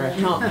 but in her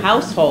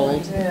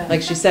household,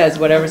 like she says,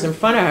 whatever's in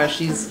front of her,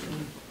 she's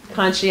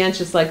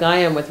conscientious like I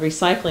am with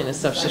recycling and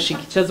stuff, so she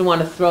doesn't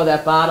want to throw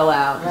that bottle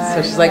out.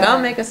 So she's like, I'll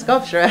make a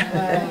sculpture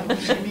out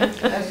of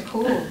it. That's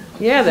cool.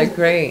 Yeah, they're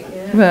great.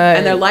 Right.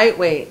 And they're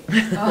lightweight.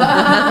 Lenny.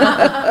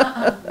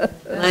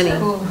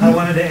 I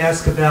wanted to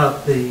ask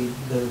about the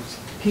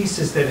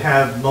pieces that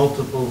have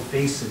multiple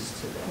faces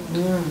to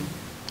them.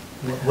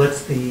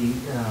 What's the,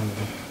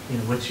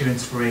 what's your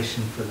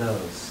inspiration for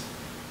those?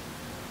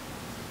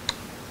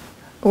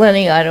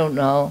 Lenny, I don't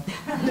know.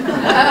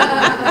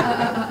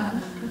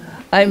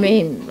 I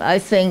mean, I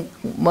think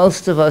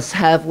most of us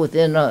have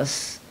within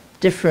us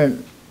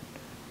different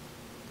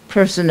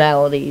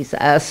personalities,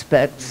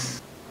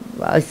 aspects.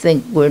 I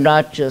think we're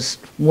not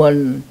just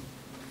one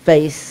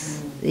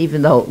face,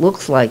 even though it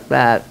looks like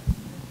that,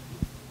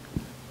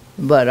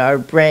 but our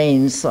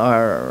brains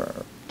are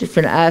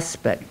different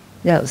aspects.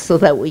 Yeah, so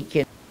that we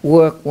can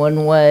work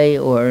one way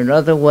or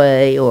another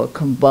way or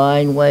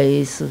combine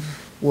ways of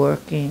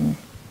working.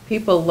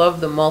 People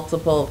love the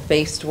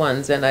multiple-faced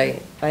ones, and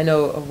I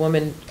know a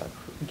woman,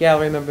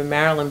 gallery member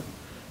Marilyn,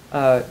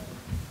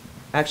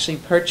 actually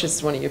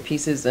purchased one of your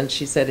pieces, and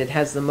she said it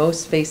has the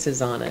most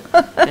faces on it.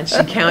 And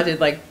she counted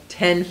like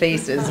 10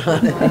 faces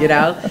on it, you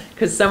know,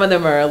 because some of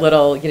them are a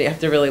little, you have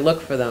to really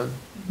look for them.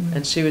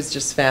 And she was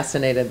just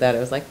fascinated that it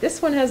was like,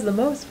 this one has the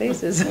most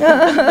faces.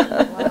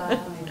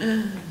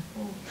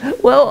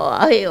 Well,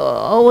 I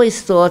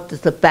always thought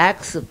that the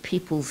backs of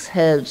people's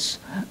heads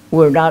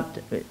were not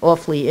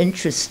awfully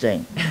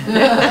interesting.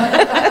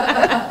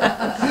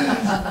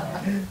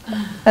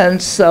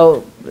 And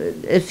so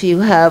if you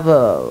have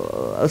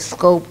a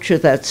sculpture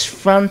that's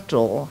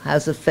frontal,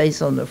 has a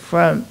face on the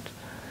front,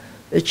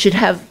 it should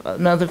have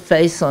another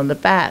face on the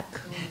back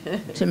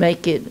to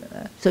make it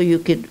so you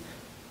could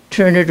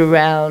turn it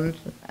around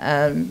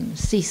and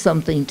see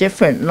something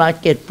different, and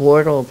not get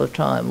bored all the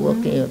time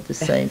looking at the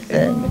same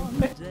thing.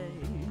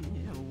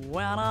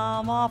 When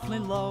I'm awfully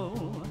low,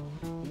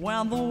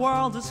 when the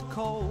world is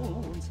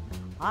cold,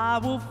 I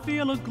will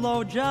feel a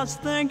glow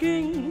just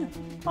thinking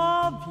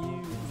of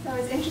you. So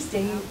it's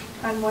interesting.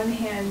 On one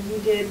hand, you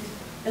did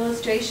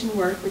illustration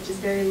work, which is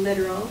very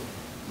literal.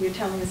 You're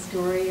telling a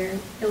story, you're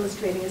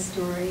illustrating a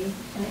story,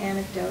 an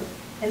anecdote.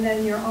 And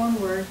then your own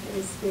work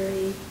is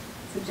very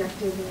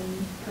subjective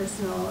and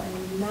personal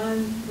and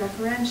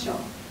non-referential.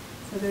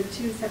 So there are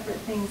two separate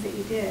things that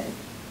you did.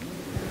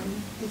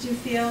 Did you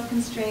feel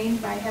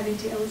constrained by having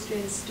to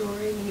illustrate a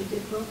story when you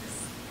did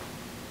books?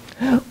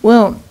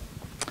 Well,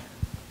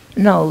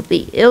 no,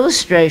 the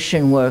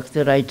illustration work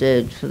that I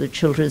did for the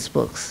children's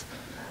books,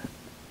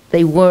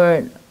 they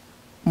weren't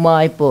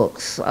my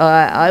books.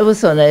 I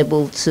was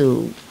unable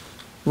to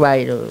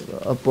write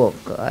a book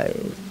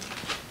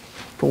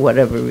for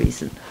whatever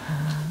reason.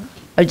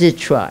 I did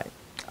try.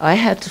 I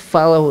had to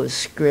follow a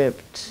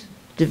script,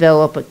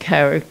 develop a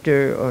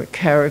character or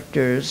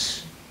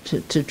characters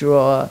to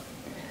draw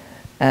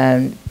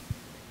and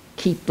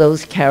keep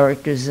those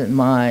characters in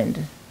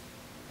mind.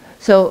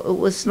 So it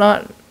was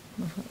not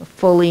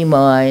fully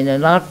mine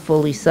and not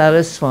fully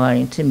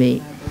satisfying to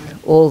me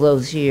all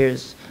those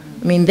years.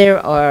 I mean,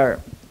 there are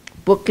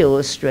book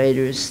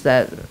illustrators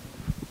that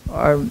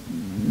are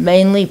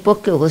mainly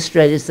book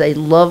illustrators. They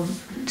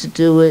love to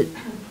do it,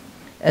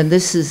 and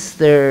this is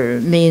their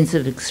means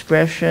of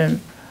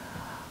expression.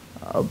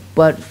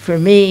 But for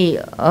me,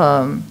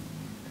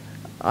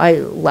 I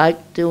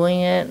liked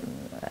doing it,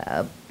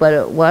 but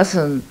it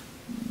wasn't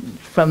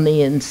from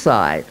the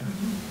inside.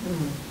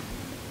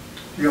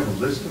 Do you have a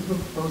list of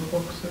those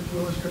books that you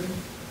illustrated?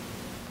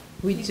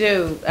 We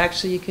do.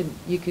 Actually,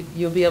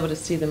 you'll be able to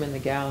see them in the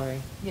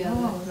gallery.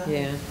 Yeah.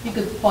 Yeah. You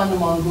could find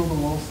them on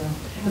Google also.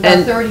 About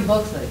And- 30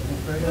 books, I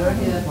think,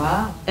 right? Yeah.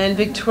 Wow. And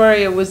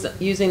Victoria was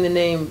using the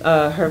name,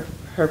 her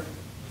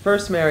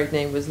first married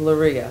name was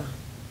Luria.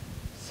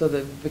 So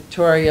the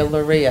Victoria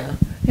Luria.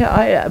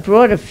 Yeah, I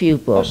brought a few Oh,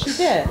 books. she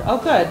did? Oh,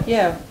 good,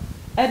 yeah.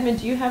 Edmund,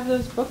 do you have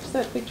those books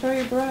that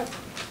Victoria brought?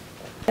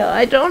 Yeah,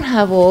 I don't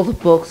have all the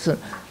books.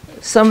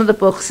 Some of the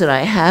books that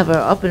I have are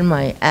up in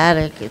my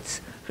attic. It's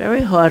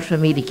very hard for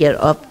me to get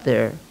up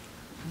there.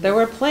 There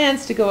were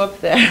plans to go up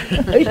there.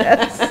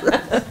 Yes.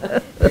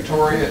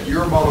 Victoria,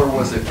 your mother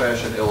was a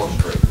fashion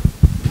illustrator.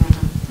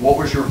 What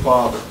was your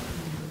father?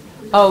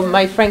 Oh,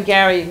 my friend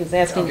Gary was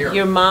asking, Here.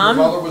 your mom?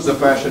 Your mother was a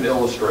fashion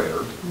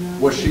illustrator.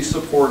 Was she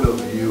supportive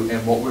of you,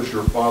 and what was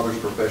your father's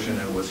profession,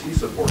 and was he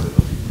supportive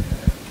of you?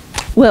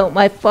 Well,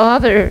 my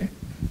father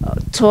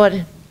taught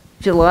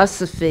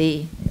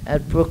philosophy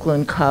at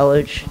Brooklyn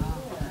College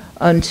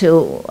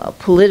until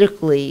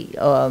politically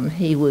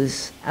he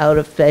was out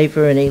of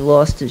favor and he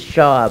lost his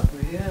job.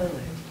 Really?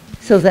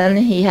 So then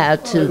he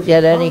had to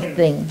get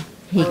anything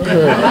he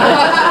could.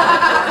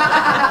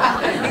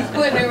 He's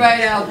putting it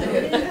right out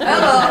there.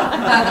 Hello.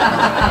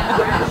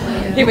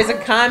 He was a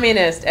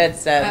communist, Ed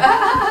said.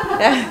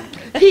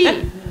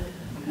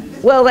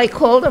 Well, they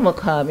called him a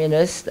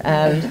communist,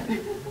 and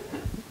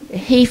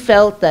he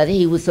felt that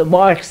he was a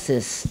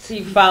Marxist.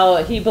 He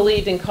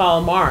believed in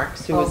Karl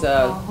Marx, who was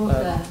a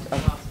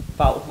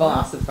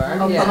philosopher.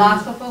 A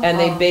philosopher? And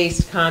they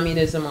based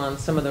communism on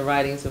some of the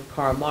writings of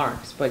Karl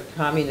Marx, but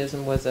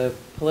communism was a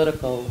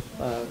political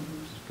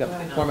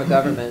form of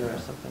government or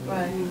something.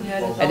 Right.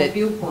 Yeah, it's And all it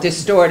viewpoint.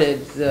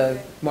 distorted the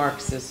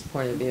Marxist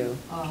point of view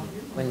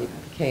when you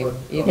became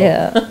evil.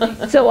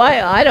 Yeah. So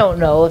I don't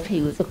know if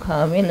he was a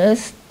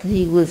communist.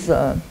 He was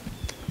a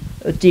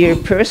dear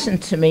person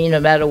to me, no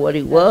matter what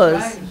he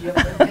was. That's right. You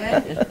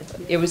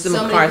forget. It was the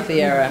Somebody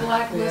McCarthy era.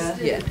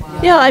 blacklisted.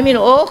 Yeah. Yeah, I mean,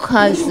 all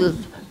kinds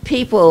of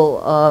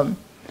people,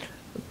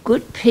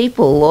 good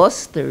people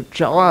lost their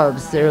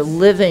jobs, their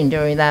living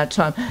during that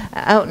time.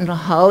 Out in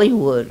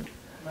Hollywood,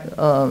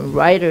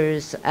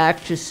 writers,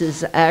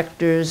 actresses,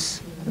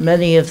 actors,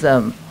 many of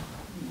them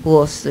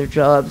lost their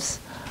jobs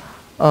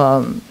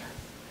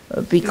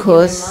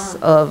because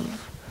of,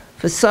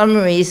 for some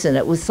reason,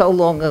 it was so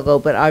long ago,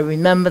 but I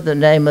remember the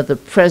name of the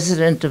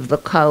president of the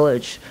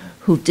college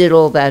who did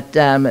all that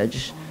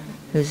damage.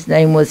 His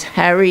name was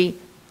Harry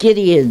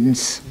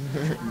Gideons.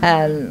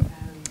 And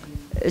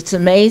it's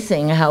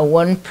amazing how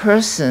one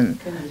person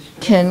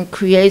can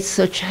create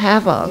such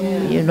havoc,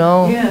 you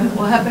know? Yeah,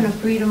 what happened to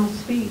freedom of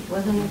speech?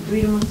 Wasn't there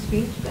freedom of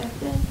speech back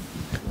then?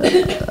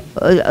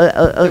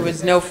 There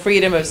was no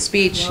freedom of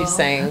speech, she's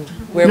saying.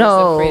 Where was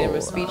No. the freedom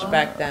of speech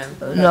back then?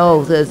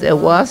 No, there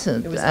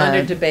wasn't. It was under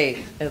And- debate,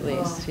 at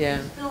least, yeah.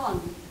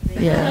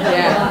 Yeah.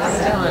 Yeah,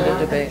 still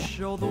under debate.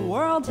 Show the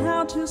world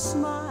how to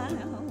smile.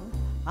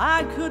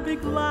 I could be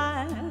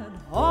glad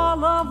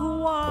all of the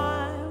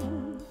while.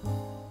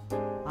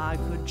 I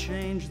could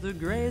change the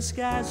gray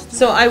skies to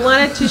So I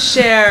wanted to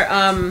share,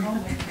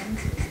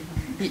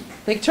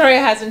 Victoria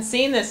hasn't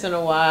seen this in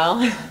a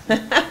while.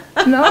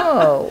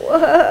 No.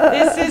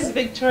 This is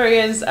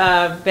Victoria's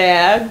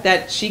bag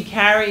that she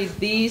carried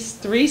these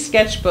 3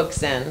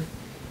 sketchbooks in.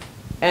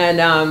 And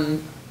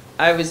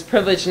I was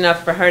privileged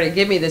enough for her to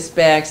give me this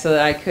bag so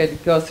that I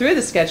could go through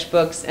the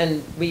sketchbooks,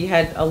 and we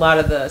had a lot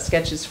of the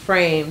sketches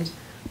framed.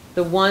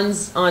 The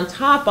ones on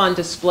top on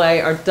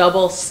display are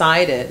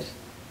double-sided,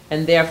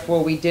 and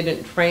therefore we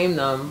didn't frame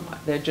them.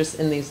 They're just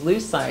in these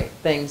lucite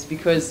things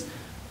because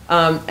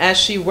as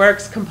she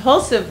works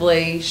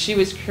compulsively, she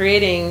was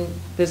creating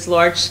this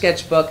large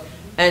sketchbook,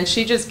 and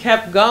she just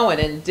kept going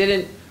and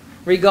didn't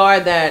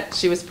regard that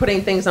she was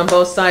putting things on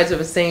both sides of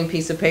the same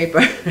piece of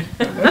paper.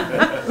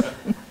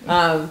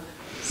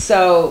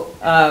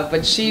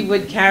 But she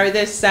would carry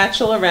this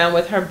satchel around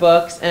with her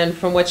books, and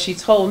from what she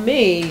told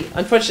me,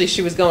 unfortunately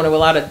she was going to a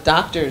lot of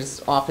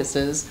doctors'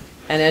 offices,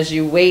 and as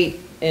you wait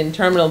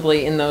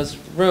interminably in those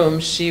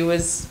rooms, she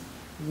was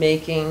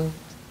making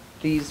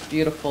these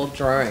beautiful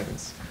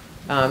drawings.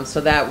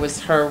 So that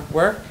was her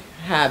work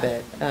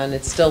habit, and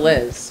it still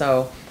is.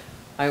 So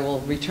I will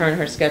return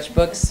her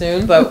sketchbooks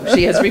soon, but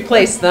she has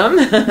replaced them.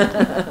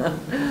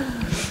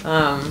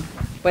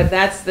 But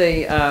that's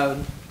the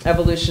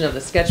evolution of the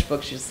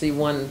sketchbooks. You see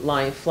one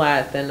lying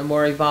flat, then a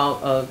more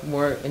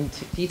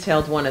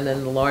detailed one, and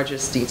then the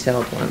largest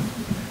detailed one.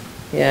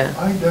 Yeah.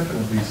 I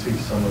definitely see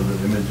some of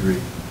the imagery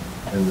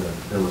in the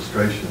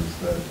illustrations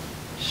that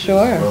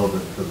Sure. is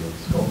relevant to the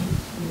sculptures.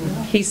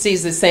 He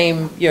sees the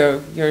same,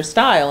 your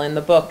style in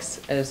the books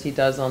as he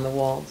does on the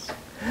walls.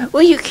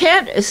 Well, you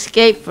can't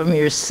escape from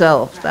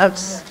yourself.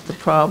 That's the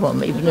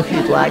problem, even if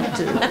you'd like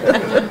to.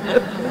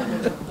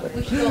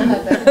 We still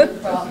have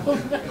that problem.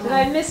 Did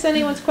I miss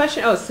anyone's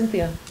question? Oh,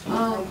 Cynthia.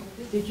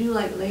 Did you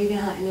like lay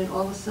down and then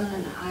all of a sudden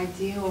an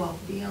idea or a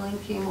feeling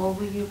came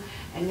over you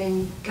and then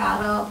you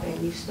got up and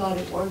you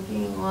started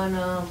working on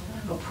a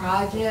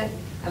project?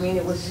 I mean,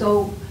 it was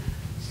so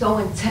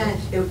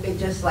intense, it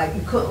just like,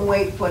 you couldn't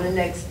wait for the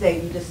next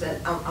day. You just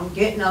said, I'm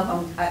getting up,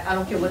 I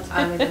don't care what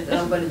time it is, and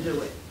I'm gonna do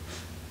it.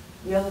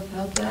 You ever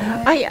felt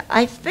that way?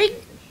 I think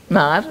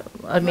not.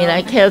 I mean,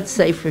 I can't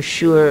say for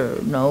sure,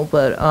 no,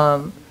 but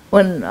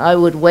when I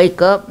would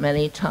wake up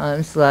many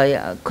times,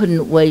 I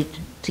couldn't wait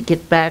to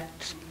get back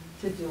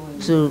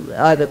to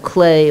either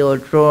clay or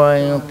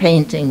drawing or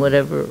painting,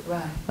 whatever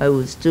I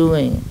was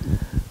doing.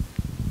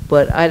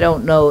 But I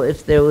don't know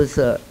if there was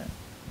a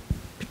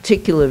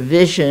particular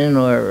vision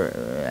or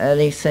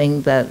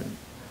anything that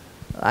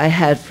I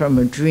had from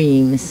a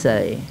dream,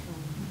 say.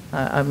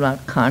 I'm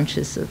not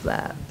conscious of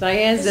that.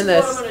 Diane's in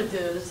This is what I'm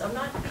this gonna do. I'm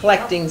not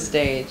collecting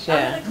stage, I'm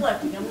yeah. not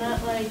collecting. I'm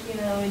not like,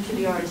 into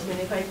the arts. I mean,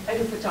 if I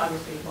do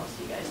photography, most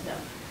of you guys know.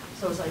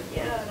 So it's like,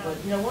 yeah, but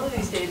one of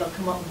these days I'll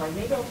come up and like,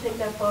 maybe I'll take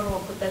that photo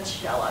and put that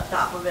shell on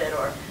top of it,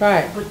 or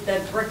Right. put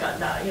that brick on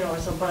top, or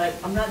something. But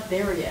I'm not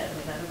there yet. I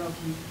mean, I don't know if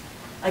you.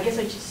 I guess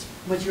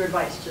what's your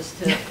advice? Just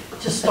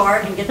to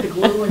start and get the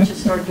glue and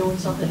just start doing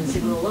something and see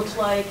what it looks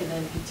like, and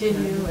then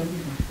continue. And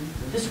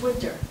this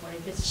winter, when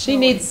it gets She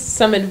needs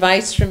some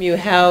advice from you,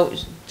 how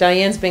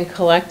Diane's been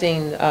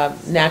collecting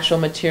natural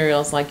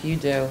materials like you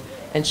do,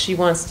 and she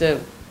wants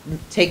to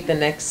take the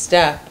next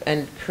step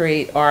and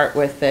create art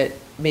with it,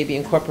 maybe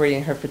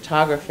incorporating her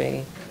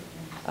photography.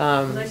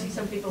 'Cause I see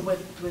some people with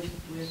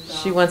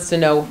She wants to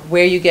know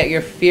where you get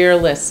your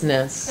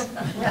fearlessness.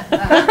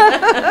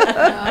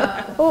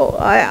 Oh,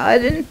 I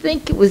didn't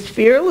think it was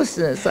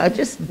fearlessness. I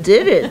just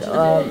did it.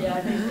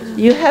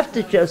 You have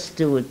to just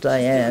do it,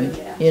 Diane,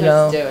 you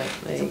know. Just do it.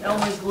 There you some go.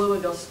 Elmer's glue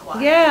and go squat.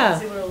 Yeah.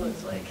 See what it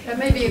looks like. That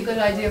may be a good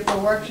idea for a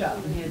workshop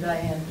in here,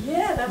 Diane.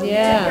 Yeah, that would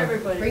Yeah. take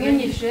everybody. Bring in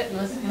your shit and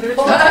let's. Bring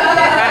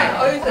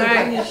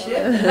your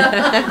shit.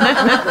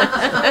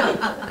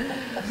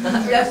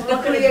 Just the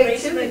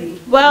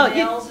creativity. Well,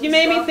 you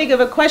made me think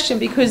of a question,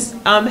 because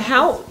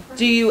how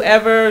do you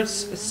ever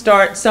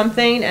start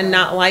something and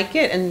not like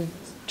it and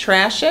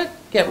trash it,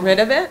 get rid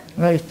of it?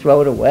 I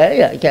throw it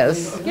away, I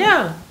guess.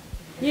 Yeah.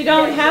 You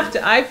don't have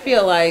to. I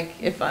feel like,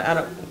 if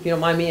you don't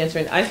mind me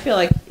answering, I feel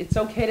like it's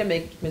okay to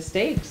make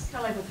mistakes.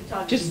 Kind of like with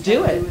photography. Just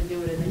do it. You would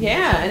do it and then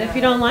Yeah, and if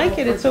you don't like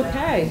it, it's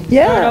okay.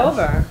 Yeah. Start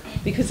over.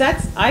 Because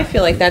I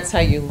feel like that's how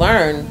you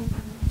learn.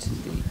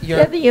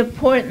 Yeah, the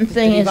important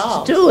thing is to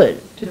evolve. do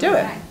it. To do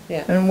it.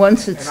 Yeah. And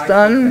once it's And I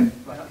done,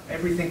 think that,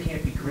 everything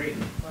can't be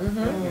created.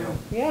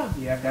 Yeah.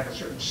 You have to have a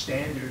certain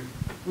standard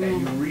that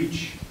you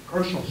reach,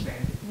 personal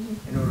standard,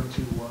 in order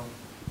to.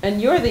 And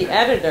you're the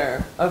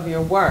editor of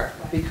your work,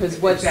 because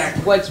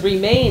Exactly. what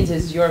remains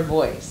is your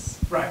voice.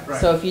 Right, right.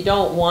 So if you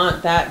don't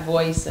want that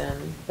voice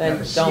in, then Now,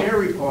 the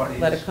scary don't part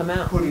let is it come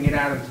out. putting it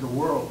out into the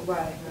world.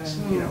 Right.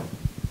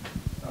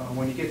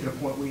 When you get to the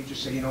point where you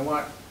just say, you know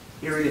what,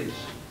 here it is.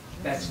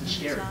 That's the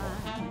scary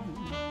part.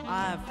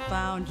 I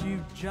found you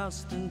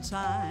just in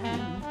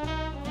time.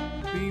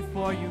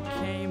 Before you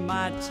came,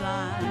 my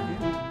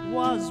time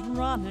was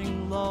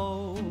running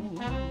low.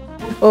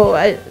 oh,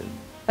 I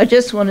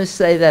just want to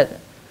say that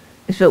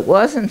if it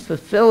wasn't for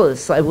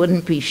Phyllis, I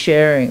wouldn't be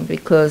sharing,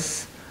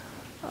 because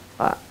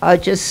I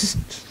just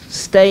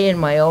stay in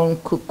my own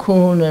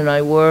cocoon and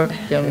I work,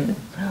 and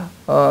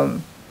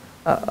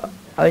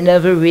I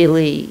never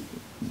really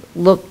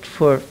looked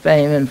for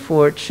fame and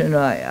fortune.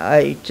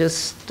 I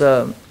just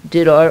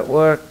did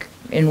artwork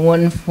in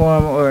one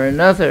form or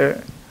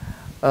another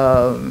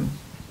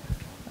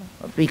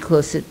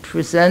because it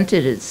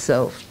presented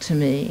itself to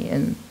me.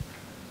 And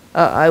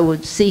I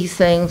would see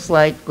things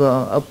like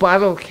a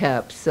bottle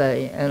cap,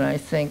 say, and I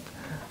think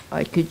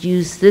I could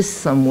use this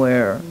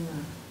somewhere,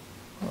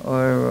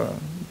 or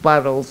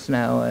bottles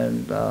now,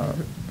 and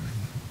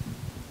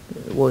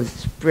it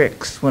was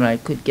bricks when I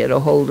could get a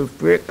hold of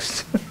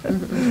bricks,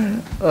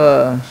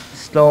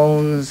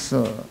 stones,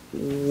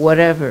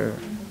 whatever.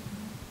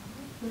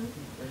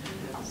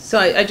 So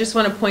I just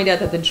want to point out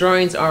that the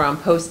drawings are on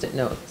Post-it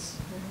notes.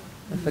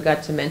 I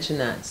forgot to mention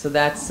that. So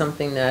that's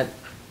something that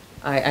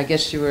I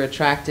guess you were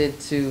attracted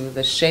to,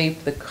 the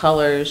shape, the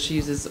colors. She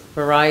uses a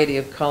variety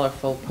of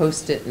colorful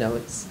Post-it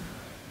notes.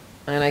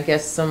 And I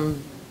guess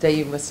someday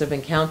you must have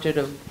encountered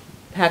a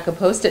pack of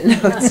Post-it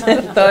notes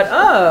and thought,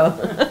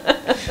 oh.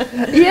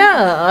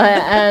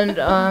 Yeah,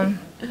 and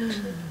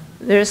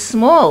they're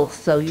small,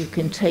 so you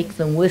can take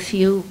them with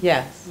you.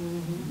 Yes.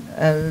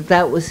 And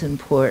that was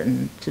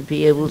important, to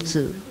be able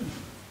to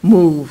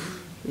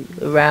move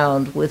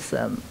around with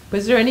them.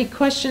 Was there any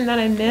question that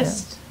I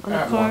missed on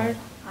the card?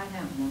 I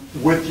have one.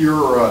 with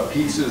your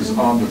pieces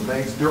on the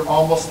things, they're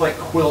almost like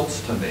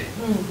quilts to me.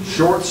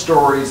 Short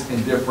stories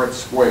in different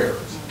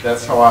squares.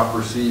 That's how I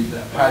perceive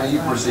them. How do you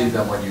perceive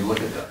them when you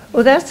look at them?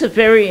 Well, that's a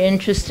very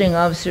interesting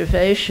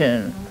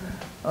observation.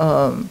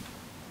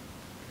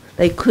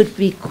 They could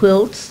be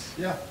quilts,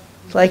 Yeah.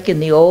 like in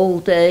the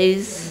old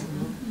days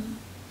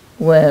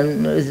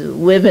when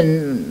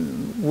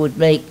women would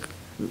make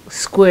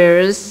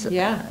squares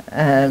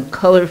and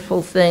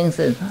colorful things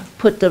and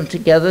put them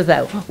together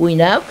that we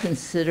now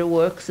consider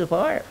works of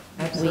art.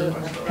 Absolutely.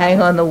 We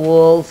hang on the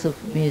walls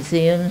of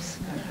museums.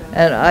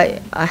 And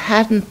I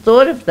hadn't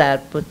thought of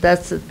that, but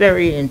that's a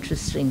very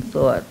interesting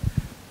thought.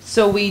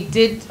 So we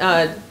did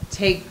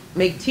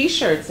make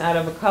T-shirts out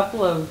of a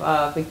couple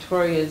of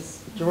Victoria's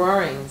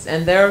drawings,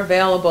 and they're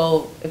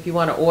available if you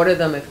want to order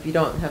them if you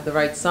don't have the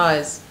right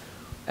size.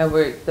 And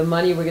the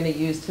money we're going to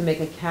use to make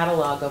a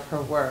catalog of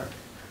her work.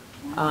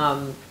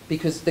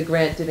 Because the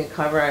grant didn't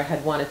cover, I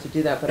had wanted to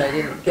do that, but I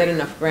didn't get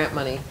enough grant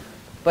money.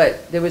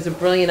 But there was a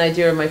brilliant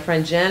idea of my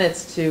friend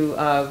Janet's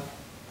to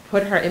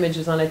put her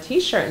images on a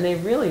T-shirt, and they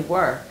really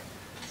work.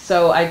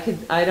 So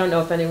I don't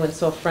know if anyone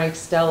saw Frank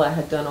Stella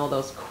had done all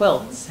those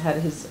quilts, had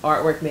his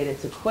artwork made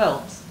into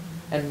quilts,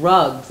 and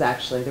rugs,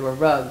 actually, there were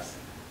rugs.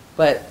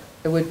 But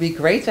it would be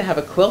great to have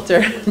a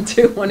quilter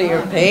do one of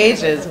your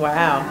pages,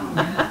 wow.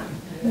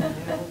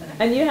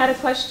 And you had a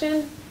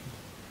question?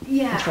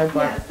 Yeah, Sorry, Barb.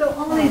 yeah, so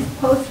all these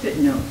Post-it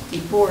notes,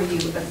 before you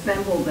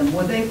assembled them,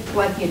 were they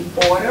like in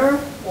order,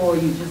 or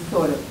you just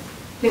sort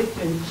of picked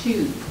and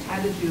choose?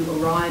 How did you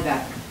arrive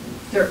at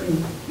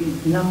certain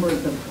these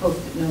numbers of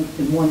Post-it notes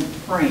in one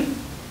frame?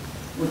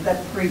 Was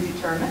that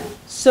predetermined?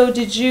 So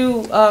did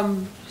you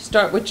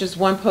start with just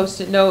one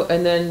Post-it note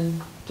and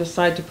then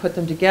decide to put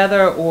them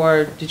together,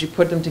 or did you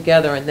put them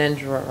together and then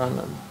draw on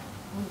them?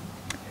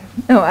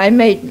 No, I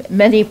made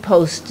many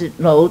Post-it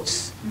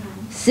notes,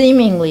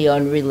 seemingly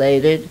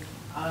unrelated,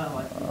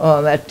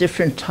 at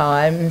different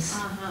times.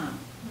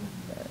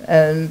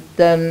 And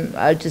then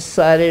I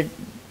decided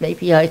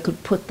maybe I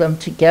could put them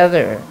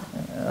together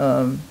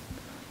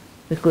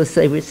because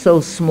they were so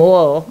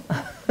small.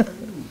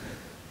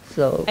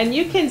 So. And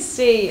you can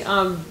see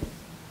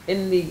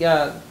in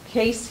the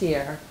case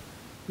here,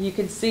 you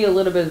can see a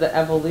little bit of the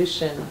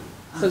evolution.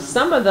 So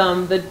some of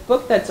them, the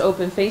book that's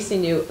open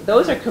facing you,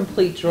 those are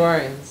complete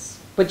drawings.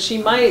 But she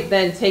might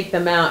then take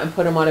them out and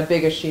put them on a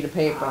bigger sheet of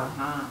paper.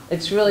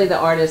 It's really the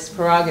artist's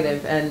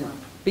prerogative. And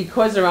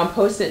because they're on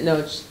Post-it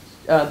notes,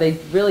 they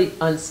really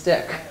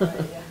unstick.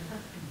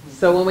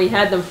 So when we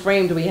had them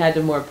framed, we had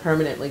to more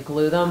permanently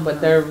glue them,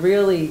 but they're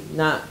really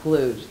not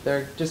glued.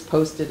 They're just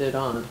posted it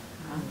on.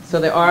 So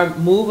they are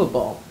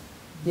movable,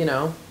 you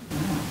know.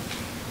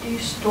 Do you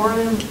store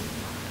them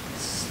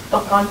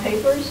stuck on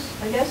papers,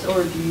 I guess,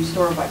 or do you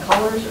store them by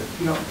colors, or,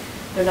 you know,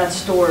 they're not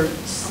stored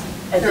as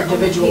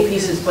individual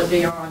pieces, but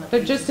they are on the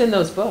They're just in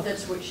those books.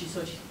 That's what she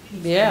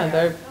Yeah,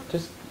 they're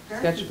just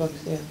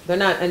sketchbooks, yeah. They're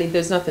not any,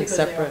 there's nothing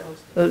separate.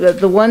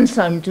 The ones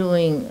I'm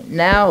doing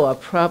now are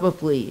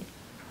probably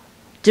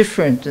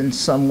different in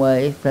some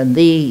way than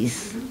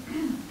these.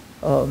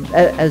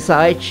 As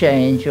I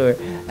change, or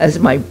as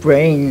my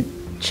brain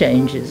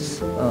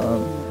changes.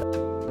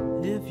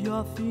 If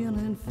you're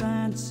feeling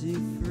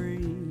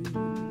fancy-free,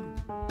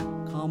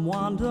 come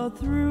wander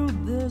through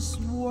this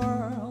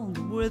world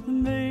with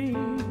me.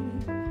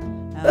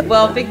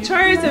 Well,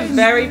 Victoria's a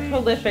very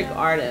prolific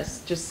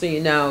artist, just so you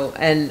know,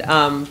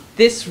 and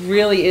this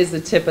really is the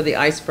tip of the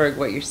iceberg,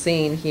 what you're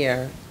seeing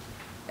here.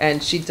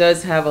 And she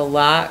does have a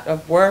lot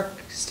of work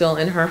still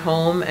in her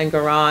home and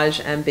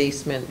garage and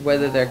basement,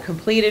 whether they're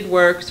completed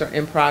works or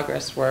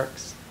in-progress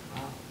works.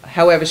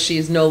 However, she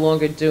is no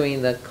longer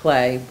doing the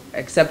clay,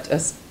 except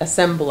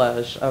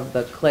assemblage of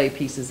the clay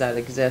pieces that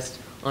exist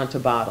onto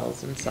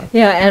bottles and stuff.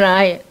 Yeah, and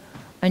I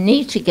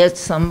need to get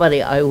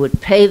somebody, I would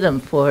pay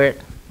them for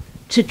it,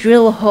 to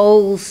drill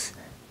holes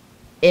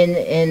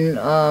in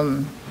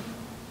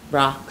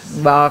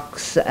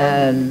rocks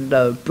and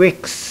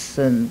bricks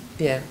and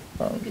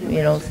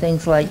you know,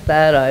 things like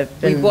that.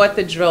 We bought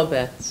the drill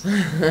bits.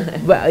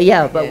 Well,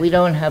 yeah, but we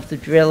don't have the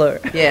driller.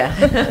 Yeah.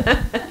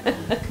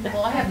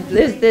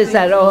 There's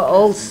that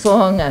old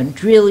song on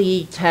Drill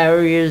Ye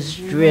Terriers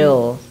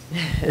Drill,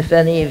 if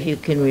any of you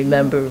can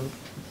remember.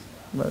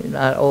 Well, you're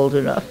not old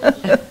enough.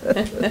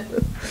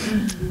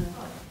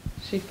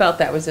 She felt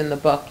that was in the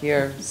book,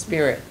 your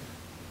spirit.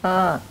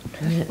 Well,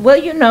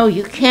 you know,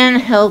 you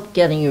can't help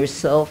getting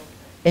yourself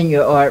in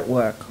your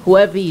artwork,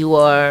 whoever you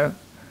are,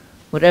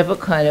 whatever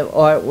kind of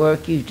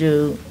artwork you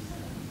do.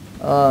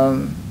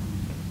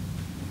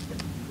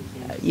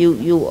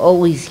 You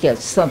always get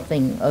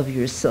something of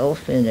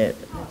yourself in it,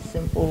 a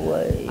simple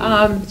way.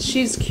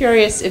 She's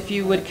curious if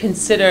you would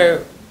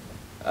consider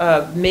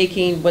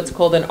making what's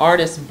called an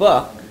artist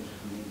book,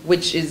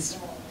 which is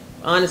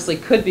honestly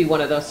could be one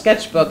of those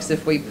sketchbooks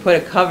if we put a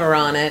cover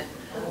on it.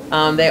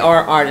 They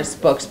are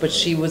artist books, but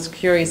she was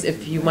curious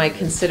if you might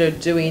consider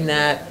doing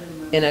that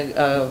in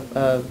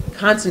a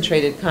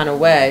concentrated kind of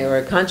way or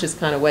a conscious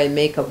kind of way,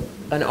 make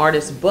an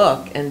artist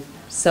book and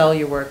sell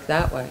your work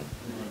that way.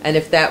 and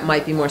if that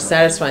might be more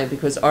satisfying,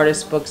 because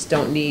artist books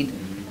don't need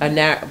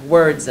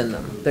words in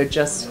them. They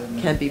just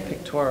can be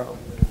pictorial.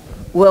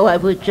 Well, I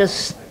would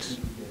just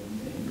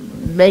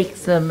make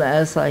them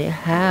as I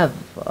have.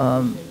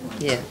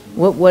 Yeah.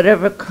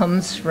 Whatever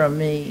comes from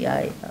me,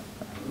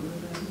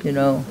 you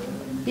know.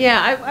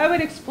 Yeah, I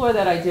would explore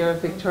that idea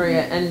of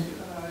Victoria. And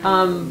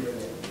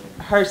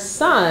her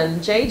son,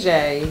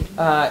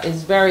 JJ,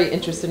 is very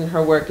interested in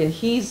her work, and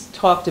he's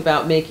talked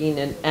about making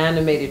an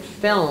animated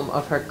film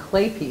of her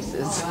clay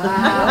pieces. Wow.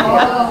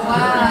 Oh,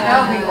 wow.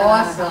 That would be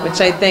awesome. Which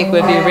I think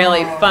would be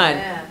really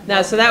fun.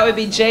 Now, so that would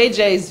be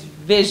JJ's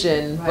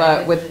vision,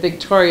 but with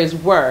Victoria's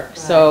work.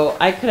 So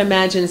I could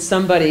imagine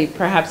somebody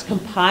perhaps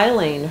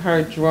compiling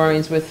her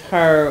drawings with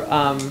her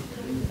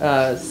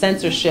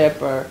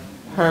censorship or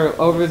her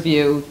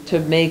overview to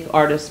make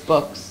artist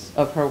books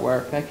of her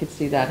work. I could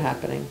see that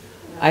happening.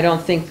 I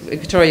don't think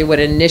Victoria would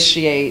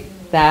initiate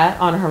that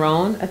on her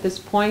own at this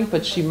point,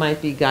 but she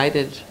might be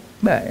guided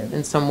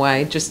in some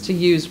way just to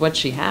use what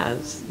she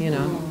has, you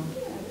know.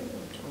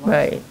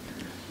 Right.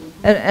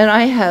 And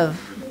I have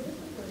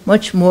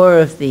much more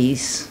of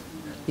these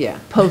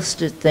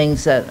posted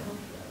things that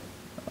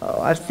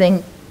I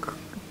think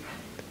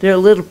they're a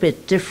little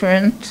bit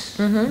different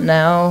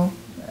now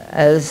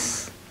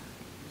as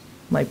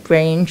my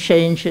brain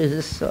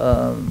changes.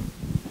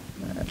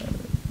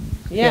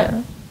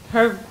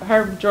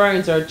 Her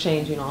drawings are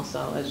changing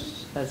also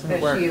as her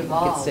work, you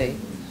can see.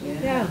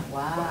 Yeah.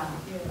 Wow.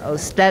 Oh,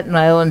 Staten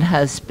Island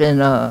has been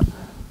a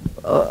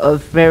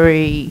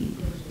very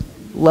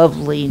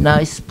lovely,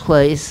 nice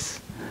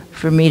place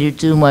for me to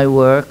do my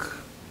work.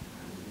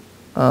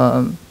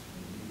 I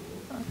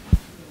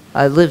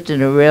lived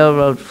in a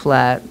railroad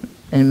flat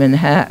in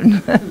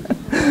Manhattan,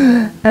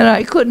 and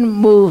I couldn't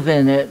move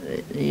in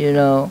it, you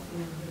know.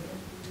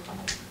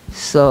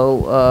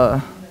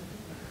 So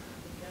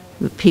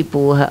the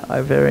people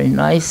are very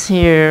nice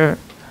here,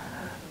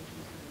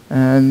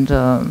 and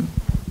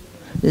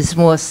there's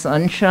more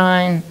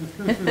sunshine.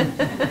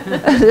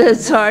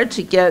 It's hard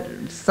to get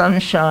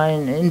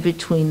sunshine in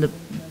between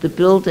the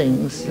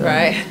buildings.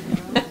 Right.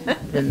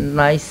 It's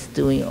nice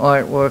doing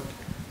artwork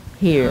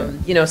here.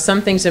 You know,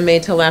 some things are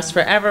made to last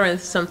forever and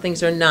some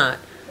things are not.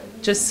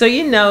 Just so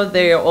you know,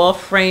 they are all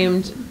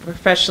framed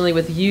professionally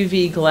with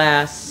UV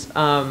glass,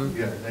 and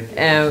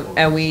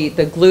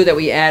the glue that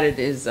we added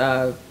is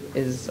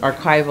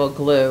archival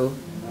glue,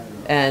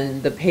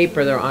 and the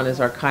paper they're on is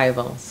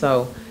archival.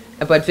 So,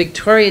 but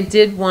Victoria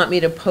did want me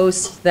to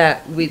post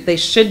that they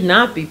should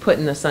not be put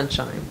in the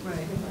sunshine.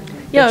 Right.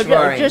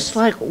 Yeah, just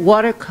like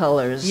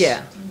watercolors.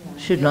 Yeah.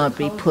 Should not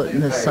be put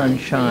in the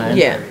sunshine.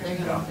 Yeah.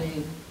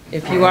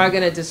 If you are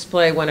going to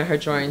display one of her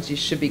drawings, you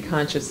should be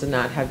conscious to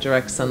not have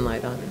direct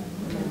sunlight on it.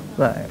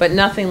 Right. But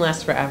nothing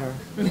lasts forever.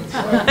 No.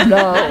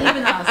 Not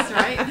even us,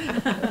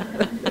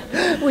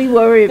 right? We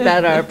worry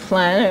about our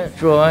planet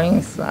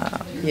drawings.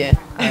 Yeah.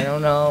 I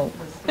don't know.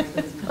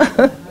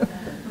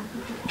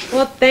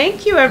 Well,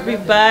 thank you,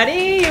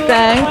 everybody.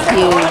 Thank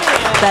you.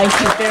 Thank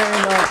you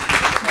very much.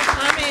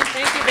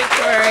 Thank you,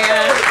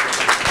 Victoria.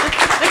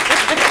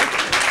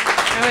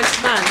 That was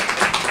fun.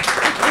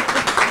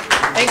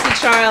 Thank you,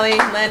 Charlie,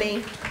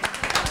 Lenny.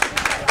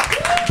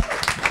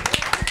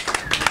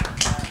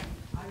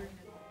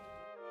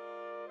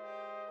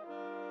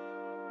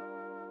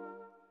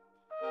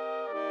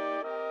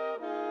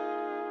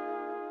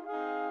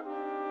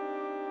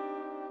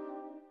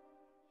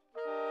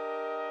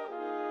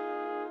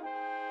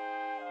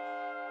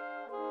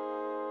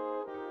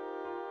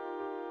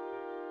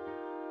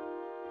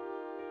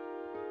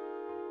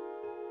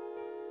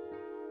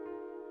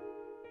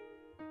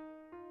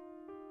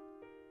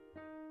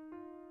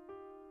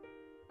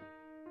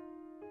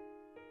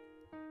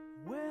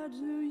 Where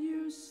do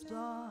you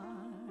start?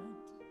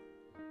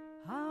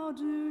 How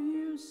do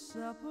you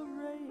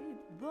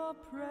separate the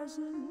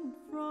present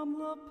from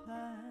the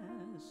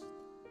past?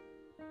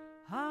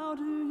 How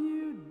do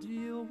you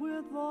deal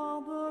with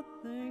all the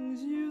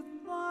things you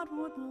thought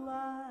would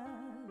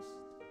last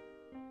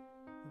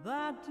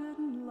that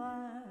didn't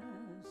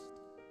last,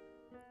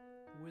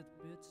 with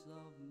bits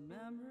of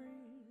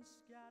memory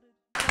scattered?